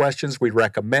 power questions we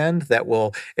recommend that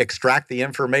will extract the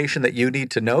information that you need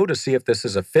to know to see if this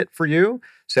is a fit for you.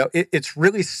 So it's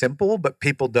really simple, but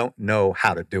people don't know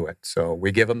how to do it. So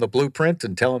we give them the blueprint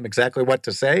and tell them exactly what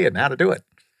to say and how to do it.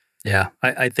 Yeah,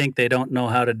 I think they don't know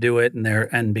how to do it,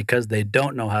 and because they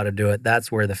don't know how to do it,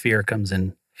 that's where the fear comes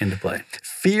into play.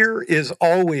 Fear is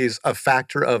always a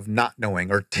factor of not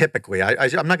knowing, or typically.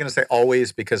 I'm not going to say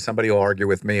always because somebody will argue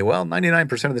with me, well,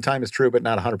 99% of the time is true, but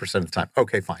not 100% of the time.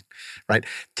 Okay, fine, right?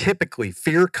 Typically,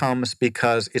 fear comes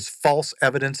because it's false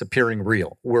evidence appearing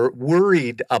real. We're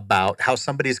worried about how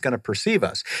somebody's going to perceive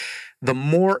us. The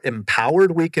more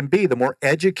empowered we can be, the more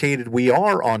educated we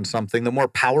are on something, the more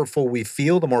powerful we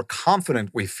feel, the more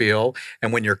confident we feel.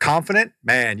 And when you're confident,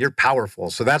 man, you're powerful.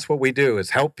 So that's what we do,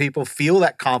 is help people feel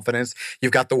that confidence.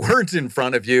 You've got the words in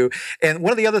front of you. And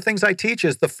one of the other things I teach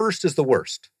is the first is the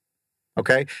worst.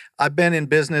 Okay. I've been in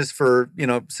business for,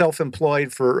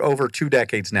 self-employed for over 2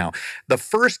 decades now. The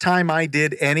first time I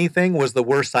did anything was the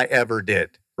worst I ever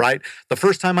did, right? The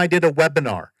first time I did a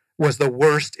webinar was the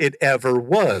worst it ever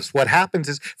was. What happens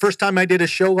is, first time I did a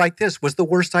show like this was the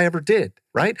worst I ever did,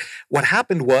 right? What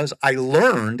happened was I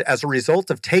learned as a result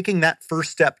of taking that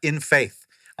first step in faith.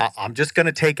 I'm just going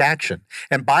to take action.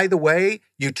 And by the way,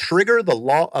 you trigger the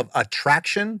law of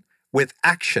attraction with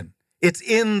action. It's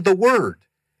in the word.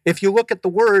 If you look at the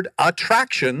word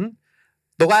attraction,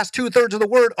 the last 2/3 of the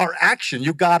word are action.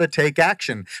 You got to take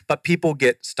action. But people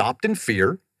get stopped in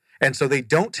fear. And so they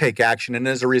don't take action. And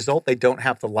as a result, they don't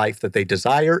have the life that they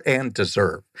desire and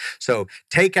deserve. So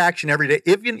take action every day.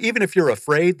 Even if you're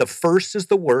afraid, the first is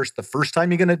the worst. The first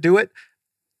time you're going to do it,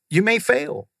 you may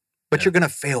fail, but you're going to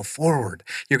fail forward.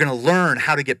 You're going to learn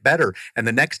how to get better. And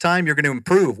the next time you're going to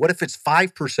improve. What if it's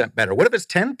 5% better? What if it's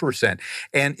 10%?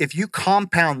 And if you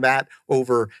compound that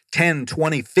over 10,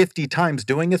 20, 50 times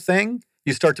doing a thing,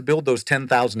 you start to build those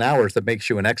 10,000 hours that makes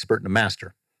you an expert and a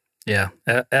master. Yeah,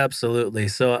 absolutely.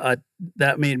 So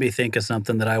that made me think of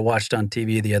something that I watched on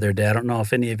TV the other day. I don't know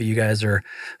if any of you guys are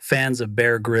fans of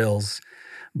Bear Grylls,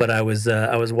 but I was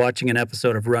watching an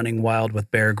episode of Running Wild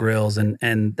with Bear Grylls,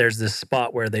 and there's this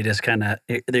spot where they just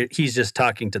he's just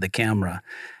talking to the camera,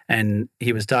 and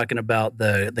he was talking about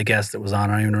the guest that was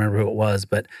on. I don't even remember who it was,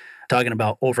 but talking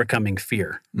about overcoming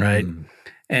fear, right?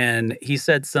 And he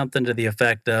said something to the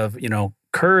effect of,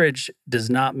 courage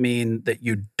does not mean that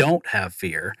you don't have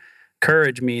fear.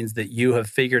 Courage means that you have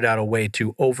figured out a way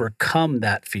to overcome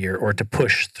that fear or to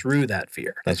push through that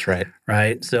fear. That's right.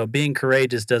 Right? So being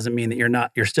courageous doesn't mean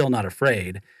that you're still not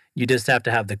afraid. You just have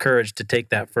to have the courage to take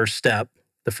that first step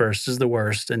the first is the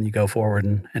worst, and you go forward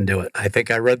and do it. I think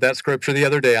I read that scripture the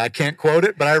other day. I can't quote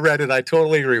it, but I read it. I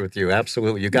totally agree with you.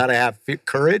 Absolutely. You got to have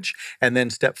courage and then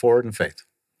step forward in faith.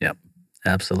 Yep,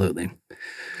 absolutely.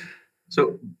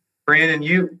 So, Brandon,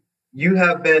 you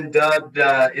have been dubbed,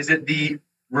 is it the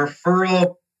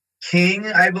referral king,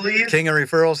 I believe? King of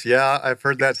referrals? Yeah, I've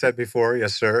heard that said before.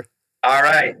 Yes, sir. All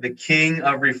right, the king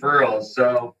of referrals.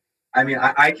 So, I mean,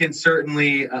 I can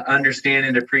certainly understand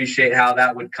and appreciate how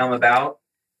that would come about.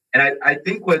 And I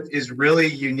think what is really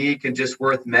unique and just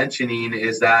worth mentioning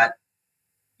is that,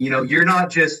 you're not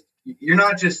just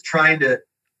trying to,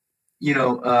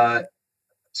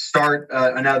 start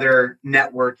another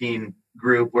networking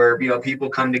group where, people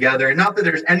come together. And not that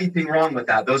there's anything wrong with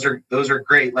that. Those are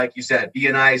great. Like you said,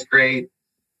 BNI is great.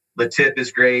 LaTip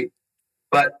is great.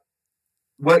 But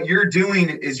what you're doing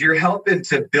is you're helping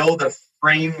to build a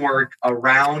framework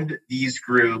around these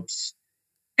groups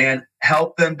and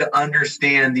help them to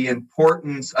understand the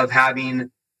importance of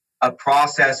having a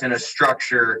process and a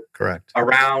structure correct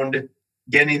around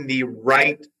getting the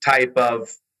right type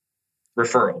of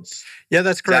referrals. Yeah,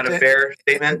 that's correct. Is that a fair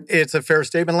statement? It's a fair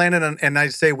statement, Landon. And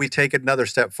I'd say we take it another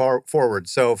step forward.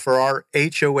 So for our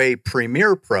HOA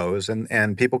Premier Pros,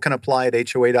 and people can apply at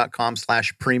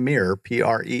HOA.com/Premier,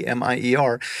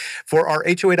 PREMIER. For our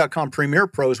HOA.com Premier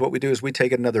Pros, what we do is we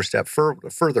take it another step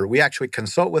further. We actually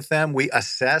consult with them. We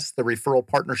assess the referral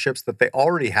partnerships that they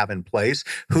already have in place.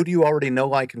 Who do you already know,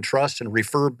 like, and trust and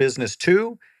refer business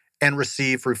to and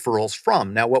receive referrals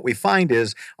from? Now, what we find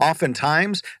is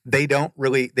oftentimes they've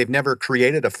never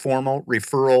created a formal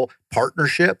referral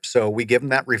partnership. So we give them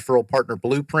that referral partner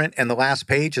blueprint. And the last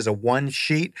page is a one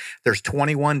sheet. There's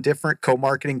 21 different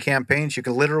co-marketing campaigns. You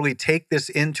can literally take this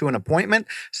into an appointment,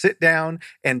 sit down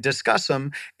and discuss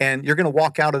them. And you're going to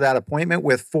walk out of that appointment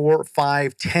with 4,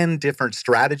 5, 10 different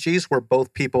strategies where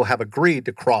both people have agreed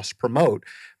to cross promote.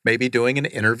 Maybe doing an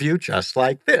interview just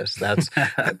like this.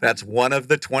 That's one of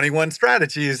the 21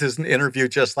 strategies, is an interview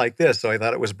just like this. So I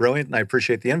thought it was brilliant, and I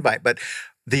appreciate the invite. But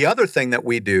the other thing that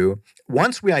we do,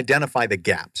 once we identify the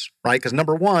gaps, right? Because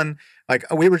number one, like,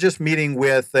 we were just meeting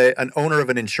with an owner of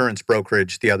an insurance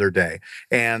brokerage the other day,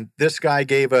 and this guy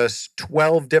gave us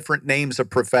 12 different names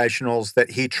of professionals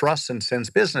that he trusts and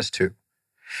sends business to.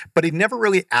 But he never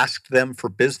really asked them for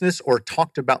business or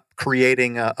talked about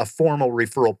creating a formal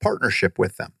referral partnership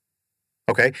with them.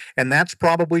 Okay. And that's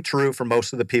probably true for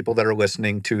most of the people that are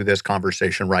listening to this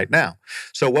conversation right now.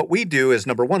 So what we do is,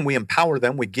 number one, we empower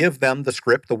them. We give them the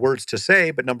script, the words to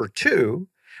say. But number two,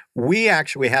 we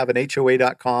actually have an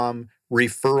HOA.com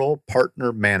referral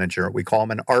partner manager. We call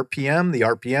them an RPM. The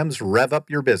RPMs rev up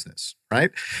your business,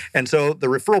 right? And so the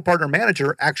referral partner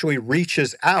manager actually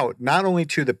reaches out not only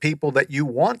to the people that you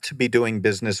want to be doing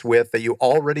business with, that you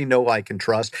already know, like, and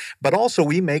trust, but also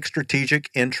we make strategic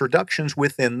introductions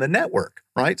within the network,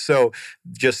 right? So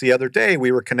just the other day,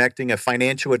 we were connecting a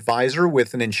financial advisor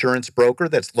with an insurance broker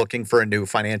that's looking for a new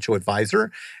financial advisor.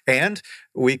 And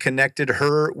we connected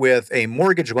her with a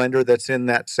mortgage lender that's in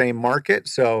that same market.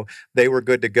 So they were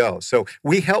good to go. So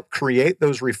we help create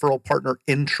those referral partner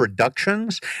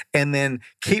introductions and then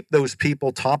keep those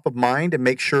people top of mind and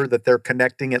make sure that they're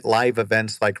connecting at live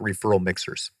events like Referral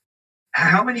Mixers.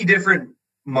 How many different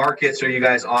markets are you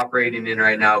guys operating in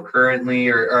right now currently?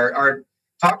 Or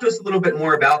talk to us a little bit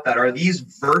more about that. Are these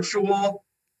virtual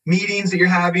meetings that you're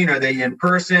having? Are they in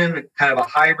person, kind of a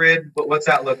hybrid? What's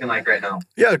that looking like right now?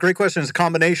 Yeah, great question. It's a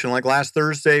combination. Like last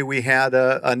Thursday, we had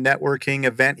a networking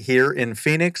event here in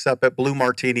Phoenix up at Blue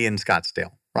Martini in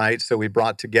Scottsdale. Right. So we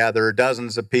brought together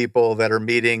dozens of people that are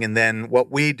meeting. And then what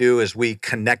we do is we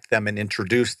connect them and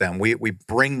introduce them. We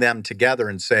bring them together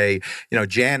and say,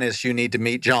 Janice, you need to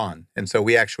meet John. And so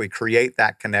we actually create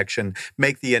that connection,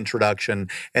 make the introduction,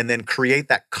 and then create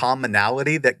that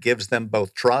commonality that gives them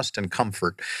both trust and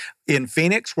comfort. In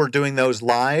Phoenix, we're doing those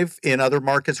live. In other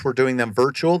markets, we're doing them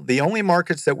virtual. The only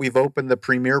markets that we've opened the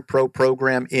Premier Pro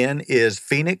program in is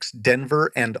Phoenix,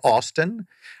 Denver, and Austin.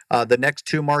 The next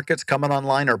two markets coming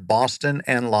online are Boston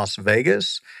and Las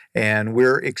Vegas. And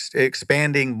we're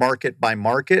expanding market by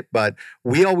market, but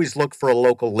we always look for a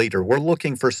local leader. We're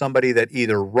looking for somebody that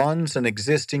either runs an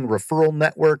existing referral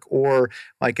network or,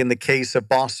 like in the case of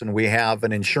Boston, we have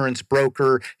an insurance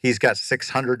broker. He's got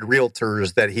 600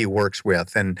 realtors that he works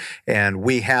with. And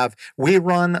we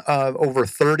run over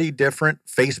 30 different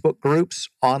Facebook groups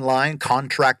online,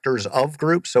 contractors of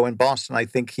groups. So in Boston, I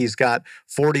think he's got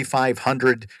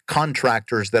 4,500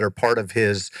 contractors that are part of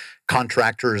his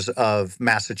Contractors of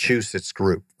Massachusetts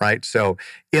group, right? So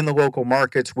in the local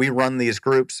markets, we run these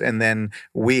groups and then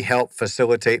we help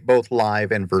facilitate both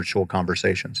live and virtual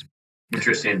conversations.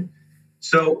 Interesting.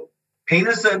 So paint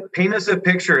us a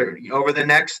picture over the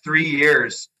next 3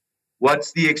 years.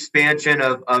 What's the expansion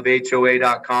of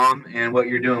HOA.com and what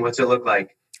you're doing? What's it look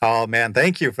like? Oh, man,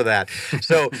 thank you for that.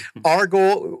 So our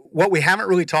goal, what we haven't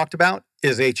really talked about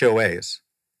is HOAs,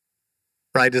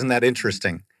 right? Isn't that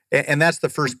interesting? And that's the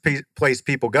first place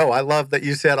people go. I love that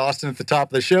you said, Austin, at the top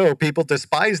of the show, people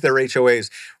despise their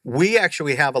HOAs. We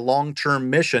actually have a long-term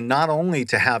mission, not only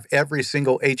to have every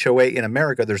single HOA in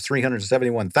America, there's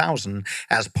 371,000,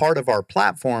 as part of our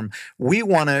platform. We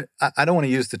want to, I don't want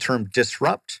to use the term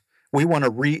disrupt. We want to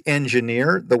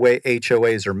re-engineer the way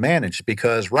HOAs are managed,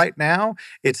 because right now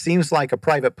it seems like a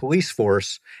private police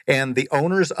force, and the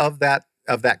owners of that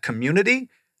community,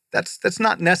 that's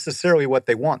not necessarily what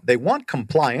they want. They want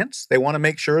compliance. They want to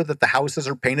make sure that the houses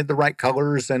are painted the right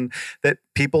colors and that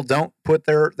people don't put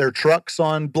their trucks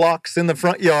on blocks in the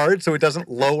front yard so it doesn't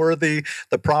lower the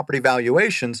property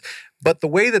valuations. But the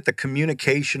way that the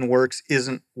communication works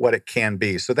isn't what it can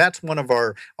be. So that's one of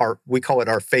our we call it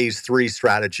our phase 3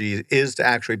 strategy, is to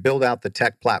actually build out the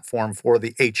tech platform for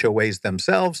the HOAs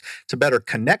themselves to better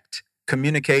connect,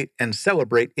 communicate, and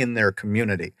celebrate in their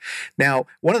community. Now,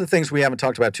 one of the things we haven't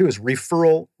talked about too is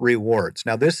referral rewards.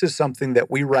 Now, this is something that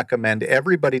we recommend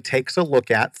everybody takes a look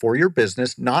at for your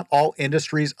business. Not all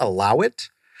industries allow it,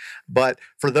 but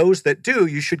for those that do,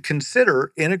 you should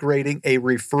consider integrating a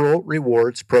referral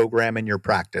rewards program in your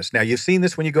practice. Now, you've seen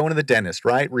this when you go into the dentist,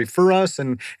 right? Refer us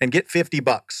and get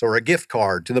 $50 or a gift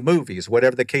card to the movies,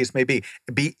 whatever the case may be.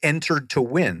 Be entered to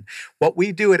win. What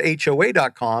we do at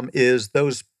HOA.com is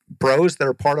those pros that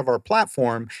are part of our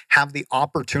platform have the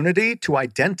opportunity to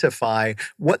identify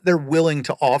what they're willing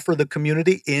to offer the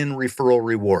community in referral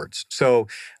rewards. So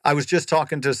I was just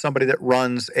talking to somebody that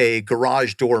runs a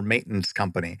garage door maintenance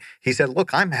company. He said,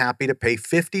 look, I'm happy to pay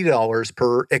 $50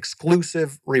 per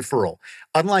exclusive referral.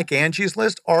 Unlike Angie's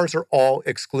List, ours are all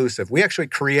exclusive. We actually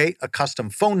create a custom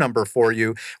phone number for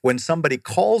you. When somebody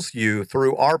calls you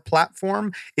through our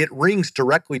platform, it rings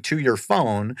directly to your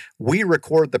phone. We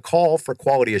record the call for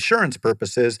quality assurance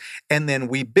purposes, and then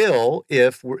we bill,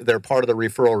 if they're part of the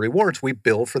referral rewards, we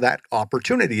bill for that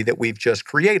opportunity that we've just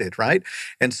created, right?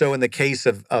 And so in the case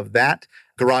of that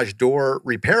garage door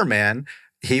repairman,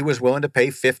 he was willing to pay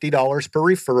 $50 per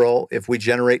referral. If we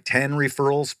generate 10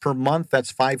 referrals per month,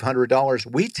 that's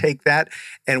 $500. We take that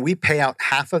and we pay out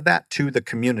half of that to the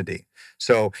community.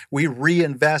 So we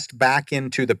reinvest back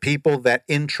into the people that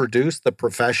introduce the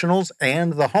professionals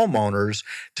and the homeowners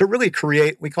to really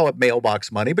create, we call it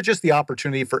mailbox money, but just the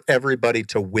opportunity for everybody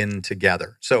to win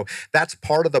together. So that's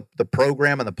part of the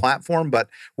program and the platform. But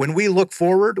when we look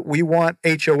forward, we want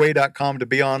HOA.com to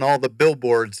be on all the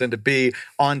billboards and to be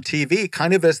on TV,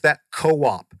 kind of as that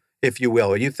co-op, if you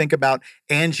will. You think about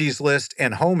Angie's List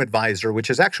and Home Advisor, which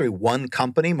is actually one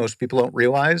company. Most people don't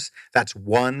realize that's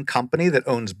one company that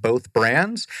owns both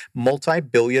brands,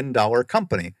 multi-billion-dollar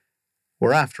company.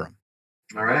 We're after them.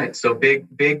 All right. So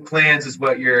big plans is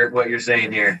what you're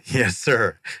saying here. Yes,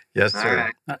 sir. Yes,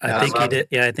 sir. Right. I think he did.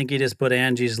 Yeah, I think he just put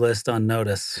Angie's List on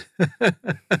notice.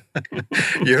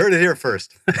 You heard it here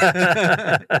first.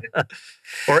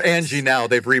 Or Angie now.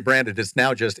 They've rebranded. It's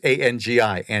now just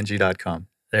ANGI, Angie.com.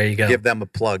 There you go. Give them a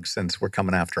plug since we're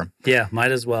coming after them. Yeah,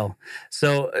 might as well.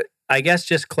 So I guess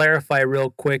just clarify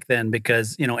real quick then,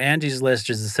 because, Angie's List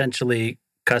is essentially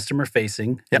customer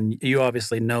facing. Yep. And you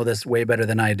obviously know this way better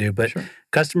than I do, but sure.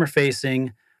 Customer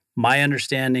facing, my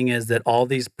understanding is that all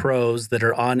these pros that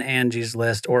are on Angie's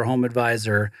List or Home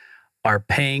Advisor are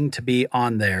paying to be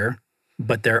on there,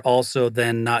 but they're also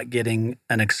then not getting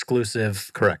an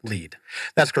exclusive lead.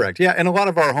 That's correct. Yeah. And a lot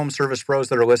of our home service pros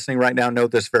that are listening right now know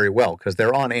this very well because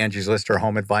they're on Angie's List or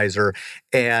Home Advisor.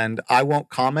 And I won't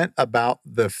comment about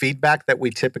the feedback that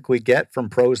we typically get from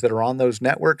pros that are on those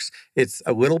networks. It's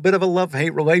a little bit of a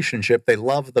love-hate relationship. They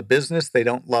love the business. They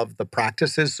don't love the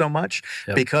practices so much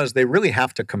because they really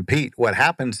have to compete. What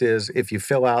happens is if you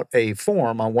fill out a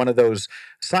form on one of those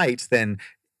sites, then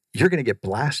you're going to get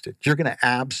blasted. You're going to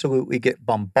absolutely get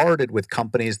bombarded with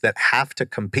companies that have to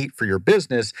compete for your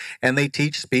business, and they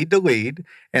teach speed to lead.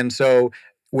 And so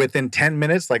within 10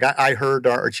 minutes, like I heard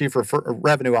our chief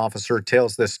revenue officer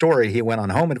tells this story. He went on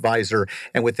Home Advisor,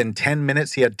 and within 10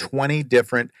 minutes, he had 20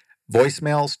 different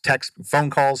voicemails, phone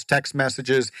calls, text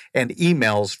messages, and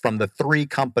emails from the 3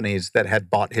 companies that had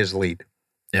bought his lead.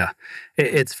 Yeah.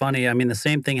 It's funny. I mean, the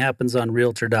same thing happens on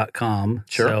Realtor.com.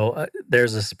 Sure. So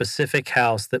there's a specific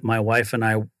house that my wife and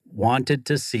I wanted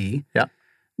to see. Yeah.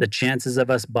 The chances of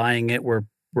us buying it were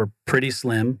pretty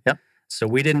slim. Yep. So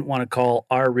we didn't want to call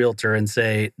our realtor and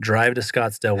say, drive to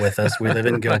Scottsdale with us. We live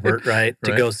in Gilbert, right?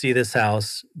 To go see this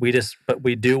house. But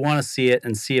we do want to see it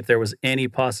and see if there was any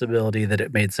possibility that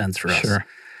it made sense for us. Sure.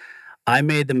 I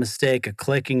made the mistake of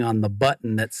clicking on the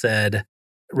button that said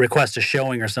request a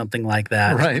showing or something like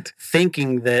that, Right.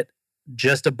 thinking that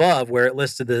just above where it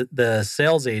listed the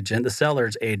sales agent, the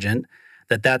seller's agent,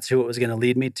 that's who it was going to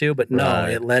lead me to. But no,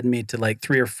 Right. it led me to like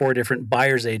 3 or 4 different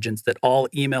buyer's agents that all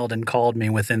emailed and called me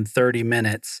within 30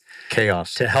 minutes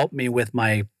Chaos. to help me with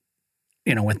my,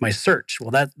 with my search.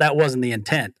 Well, that wasn't the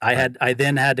intent. I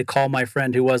then had to call my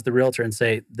friend who was the realtor and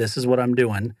say, this is what I'm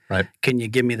doing. Right. Can you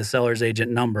give me the seller's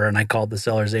agent number? And I called the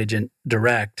seller's agent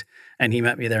direct, and he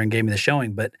met me there and gave me the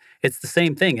showing. But it's the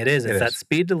same thing. It's that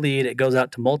speed to lead. It goes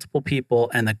out to multiple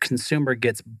people, and the consumer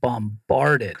gets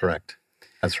bombarded. Correct.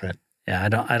 That's right. Yeah,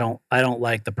 I don't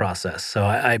like the process. So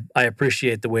I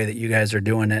appreciate the way that you guys are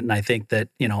doing it, and I think that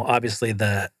obviously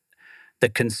the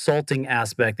consulting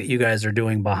aspect that you guys are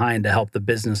doing behind to help the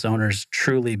business owners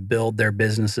truly build their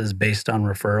businesses based on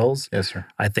referrals. Yes, sir.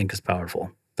 I think is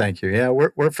powerful. Thank you. Yeah,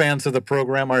 we're fans of the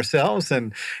program ourselves,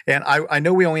 and I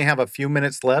know we only have a few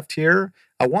minutes left here.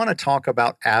 I want to talk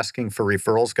about asking for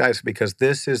referrals, guys, because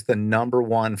this is the number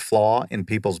one flaw in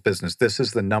people's business. This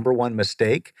is the number one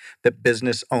mistake that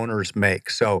business owners make.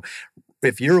 So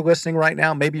if you're listening right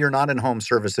now, maybe you're not in home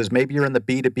services, maybe you're in the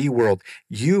B2B world,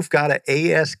 you've got to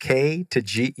ASK to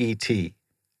GET.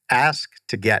 Ask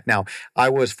to get. Now, I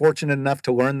was fortunate enough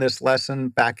to learn this lesson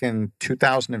back in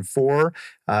 2004.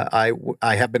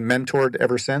 I have been mentored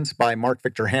ever since by Mark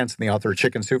Victor Hansen, the author of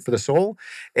Chicken Soup for the Soul.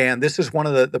 And this is one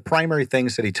of the primary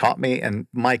things that he taught me, and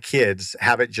my kids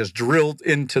have it just drilled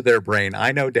into their brain.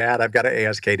 I know, Dad, I've got to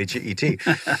ASK to GET.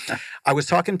 I was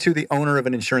talking to the owner of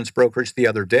an insurance brokerage the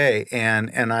other day,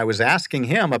 and I was asking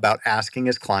him about asking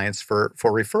his clients for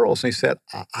referrals. And he said,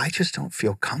 I just don't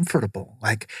feel comfortable.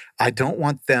 Like, I don't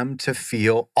want them to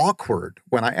feel awkward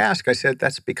when I ask. I said,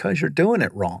 that's because you're doing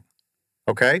it wrong.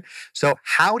 Okay. So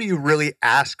how do you really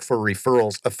ask for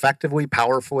referrals effectively,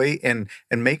 powerfully, and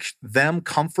make them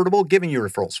comfortable giving you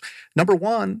referrals? Number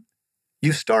one,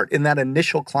 you start in that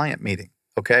initial client meeting.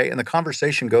 Okay. And the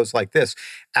conversation goes like this.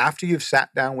 After you've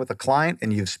sat down with a client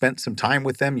and you've spent some time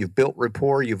with them, you've built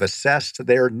rapport, you've assessed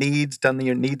their needs, done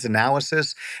your needs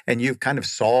analysis, and you've kind of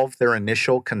solved their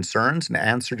initial concerns and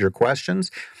answered your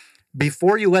questions.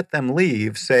 Before you let them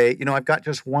leave, say, I've got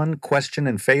just one question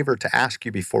and favor to ask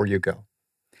you before you go.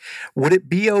 Would it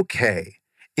be okay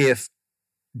if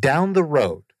down the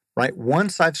road, right,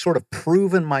 once I've sort of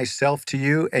proven myself to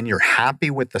you and you're happy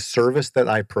with the service that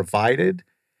I provided,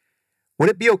 would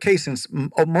it be okay, since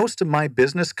most of my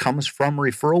business comes from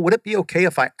referral, would it be okay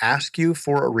if I ask you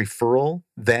for a referral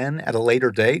then at a later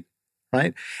date,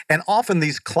 right? And often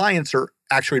these clients are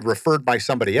actually referred by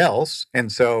somebody else.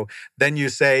 And so then you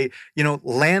say,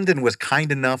 Landon was kind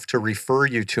enough to refer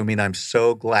you to me, and I'm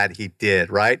so glad he did,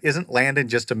 right? Isn't Landon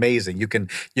just amazing? You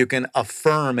can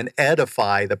affirm and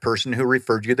edify the person who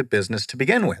referred you the business to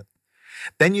begin with.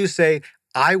 Then you say,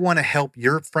 I want to help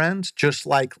your friends just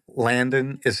like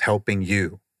Landon is helping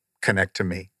you connect to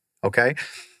me, okay?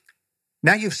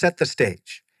 Now you've set the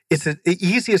stage. It's the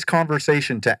easiest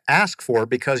conversation to ask for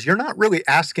because you're not really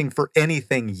asking for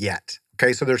anything yet.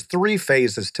 Okay, so there's 3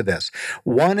 phases to this.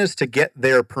 One is to get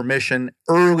their permission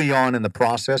early on in the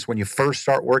process when you first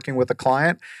start working with a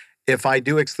client. If I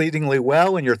do exceedingly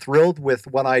well and you're thrilled with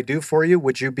what I do for you,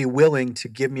 would you be willing to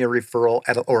give me a referral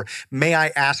or may I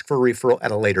ask for a referral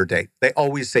at a later date? They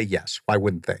always say yes. Why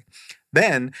wouldn't they?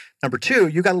 Then, number 2,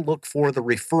 you got to look for the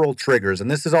referral triggers.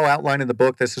 And this is all outlined in the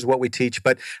book. This is what we teach.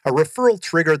 But a referral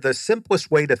trigger, the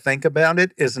simplest way to think about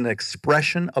it is an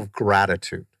expression of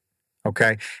gratitude.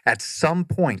 Okay? At some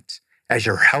point, as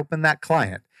you're helping that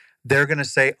client, they're going to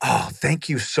say, oh, thank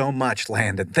you so much,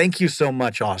 Landon. Thank you so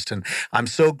much, Austin. I'm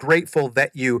so grateful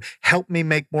that you helped me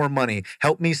make more money,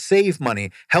 help me save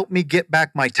money, help me get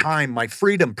back my time, my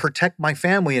freedom, protect my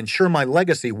family, ensure my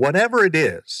legacy, whatever it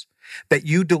is that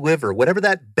you deliver, whatever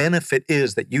that benefit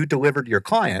is that you deliver to your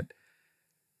client.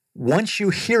 Once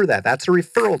you hear that, that's a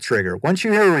referral trigger. Once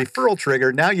you hear a referral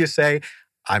trigger, now you say,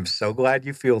 I'm so glad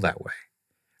you feel that way.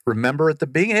 Remember at the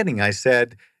beginning, I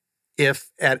said,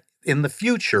 in the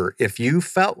future, if you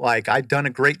felt like I'd done a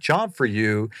great job for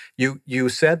you, you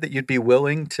said that you'd be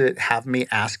willing to have me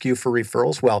ask you for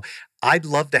referrals. Well, I'd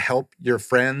love to help your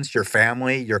friends, your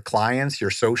family, your clients,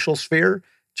 your social sphere,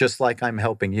 just like I'm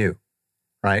helping you,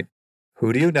 right?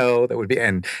 Who do you know that would be,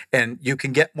 and you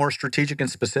can get more strategic and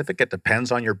specific. It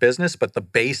depends on your business, but the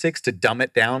basics to dumb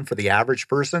it down for the average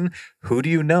person, who do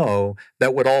you know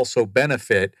that would also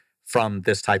benefit from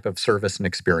this type of service and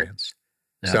experience?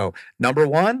 Yeah. So number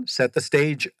 1, set the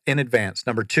stage in advance.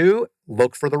 Number 2,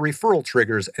 look for the referral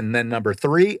triggers. And then number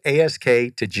 3, ASK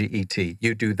to GET.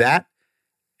 You do that,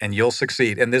 and you'll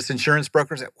succeed. And this insurance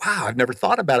broker said, wow, I've never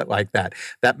thought about it like that.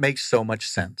 That makes so much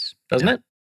sense, doesn't it?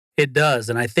 It does.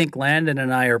 And I think Landon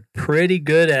and I are pretty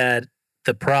good at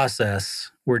the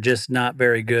process. We're just not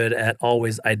very good at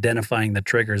always identifying the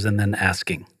triggers and then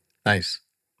asking. Nice.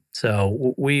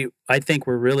 So I think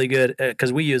we're really good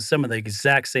because we use some of the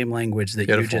exact same language that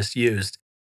you just used,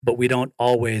 but we don't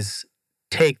always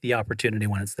take the opportunity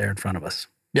when it's there in front of us.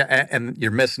 Yeah, and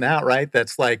you're missing out, right?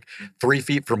 That's like 3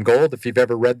 Feet from Gold, if you've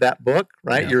ever read that book,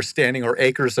 right? Yeah. You're standing, or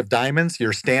Acres of Diamonds,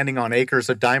 you're standing on acres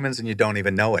of diamonds and you don't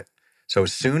even know it. So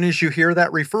as soon as you hear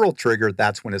that referral trigger,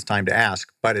 that's when it's time to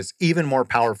ask. But it's even more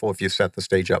powerful if you set the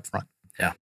stage up front.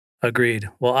 Yeah, agreed.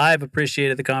 Well, I've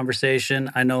appreciated the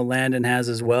conversation. I know Landon has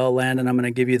as well. Landon, I'm going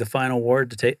to give you the final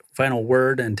word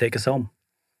and take us home.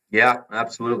 Yeah,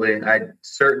 absolutely. I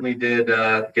certainly did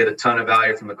get a ton of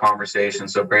value from the conversation.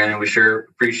 So, Brandon, we sure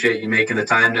appreciate you making the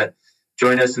time to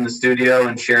join us in the studio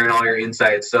and sharing all your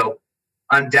insights. So,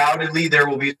 undoubtedly, there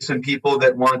will be some people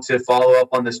that want to follow up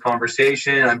on this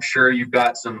conversation. I'm sure you've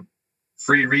got some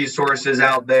free resources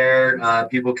out there.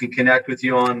 People can connect with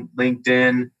you on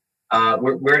LinkedIn.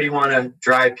 Where do you want to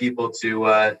drive people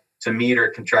to meet or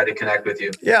can try to connect with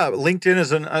you? Yeah, LinkedIn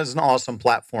is an awesome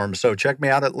platform. So check me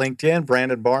out at LinkedIn.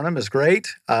 Brandon Barnum is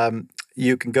great.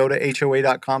 You can go to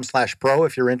hoa.com/pro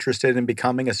if you're interested in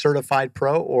becoming a certified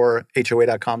pro, or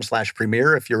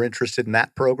hoa.com/premier if you're interested in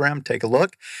that program. Take a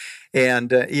look. And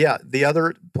the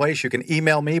other place, you can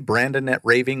email me,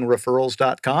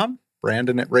 brandon@ravingreferrals.com.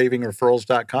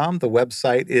 brandon@ravingreferrals.com. The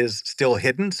website is still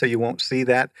hidden, so you won't see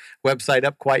that website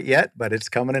up quite yet, but it's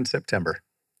coming in September.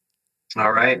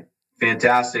 All right.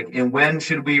 Fantastic. And when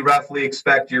should we roughly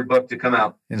expect your book to come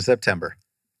out? In September.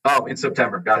 Oh, in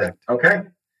September. Got it. Okay.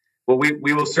 Well,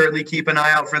 we will certainly keep an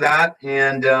eye out for that.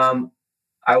 And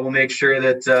I will make sure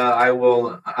that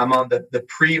I'm on the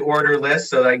pre-order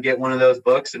list so that I can get one of those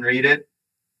books and read it.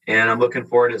 And I'm looking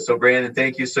forward to it. So, Brandon,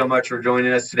 thank you so much for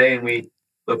joining us today. And we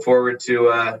look forward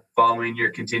to following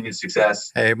your continued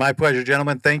success. Hey, my pleasure,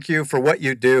 gentlemen. Thank you for what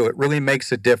you do. It really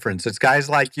makes a difference. It's guys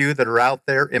like you that are out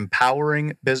there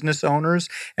empowering business owners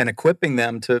and equipping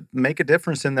them to make a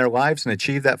difference in their lives and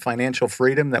achieve that financial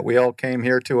freedom that we all came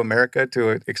here to America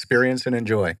to experience and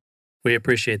enjoy. We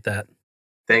appreciate that.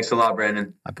 Thanks a lot,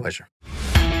 Brandon. My pleasure.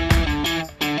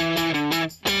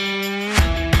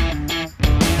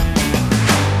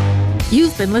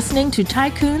 You've been listening to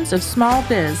Tycoons of Small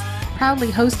Biz, proudly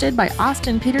hosted by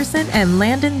Austin Peterson and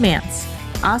Landon Mance.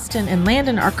 Austin and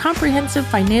Landon are comprehensive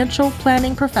financial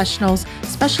planning professionals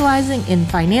specializing in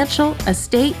financial,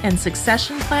 estate, and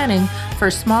succession planning for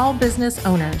small business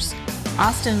owners.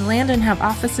 Austin and Landon have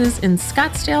offices in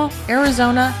Scottsdale,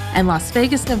 Arizona, and Las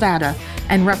Vegas, Nevada,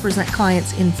 and represent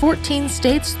clients in 14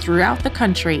 states throughout the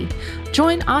country.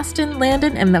 Join Austin,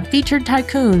 Landon, and the featured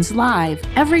Tycoons live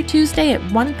every Tuesday at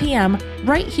 1 p.m.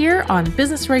 right here on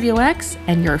Business Radio X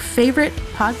and your favorite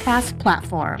podcast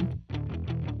platform.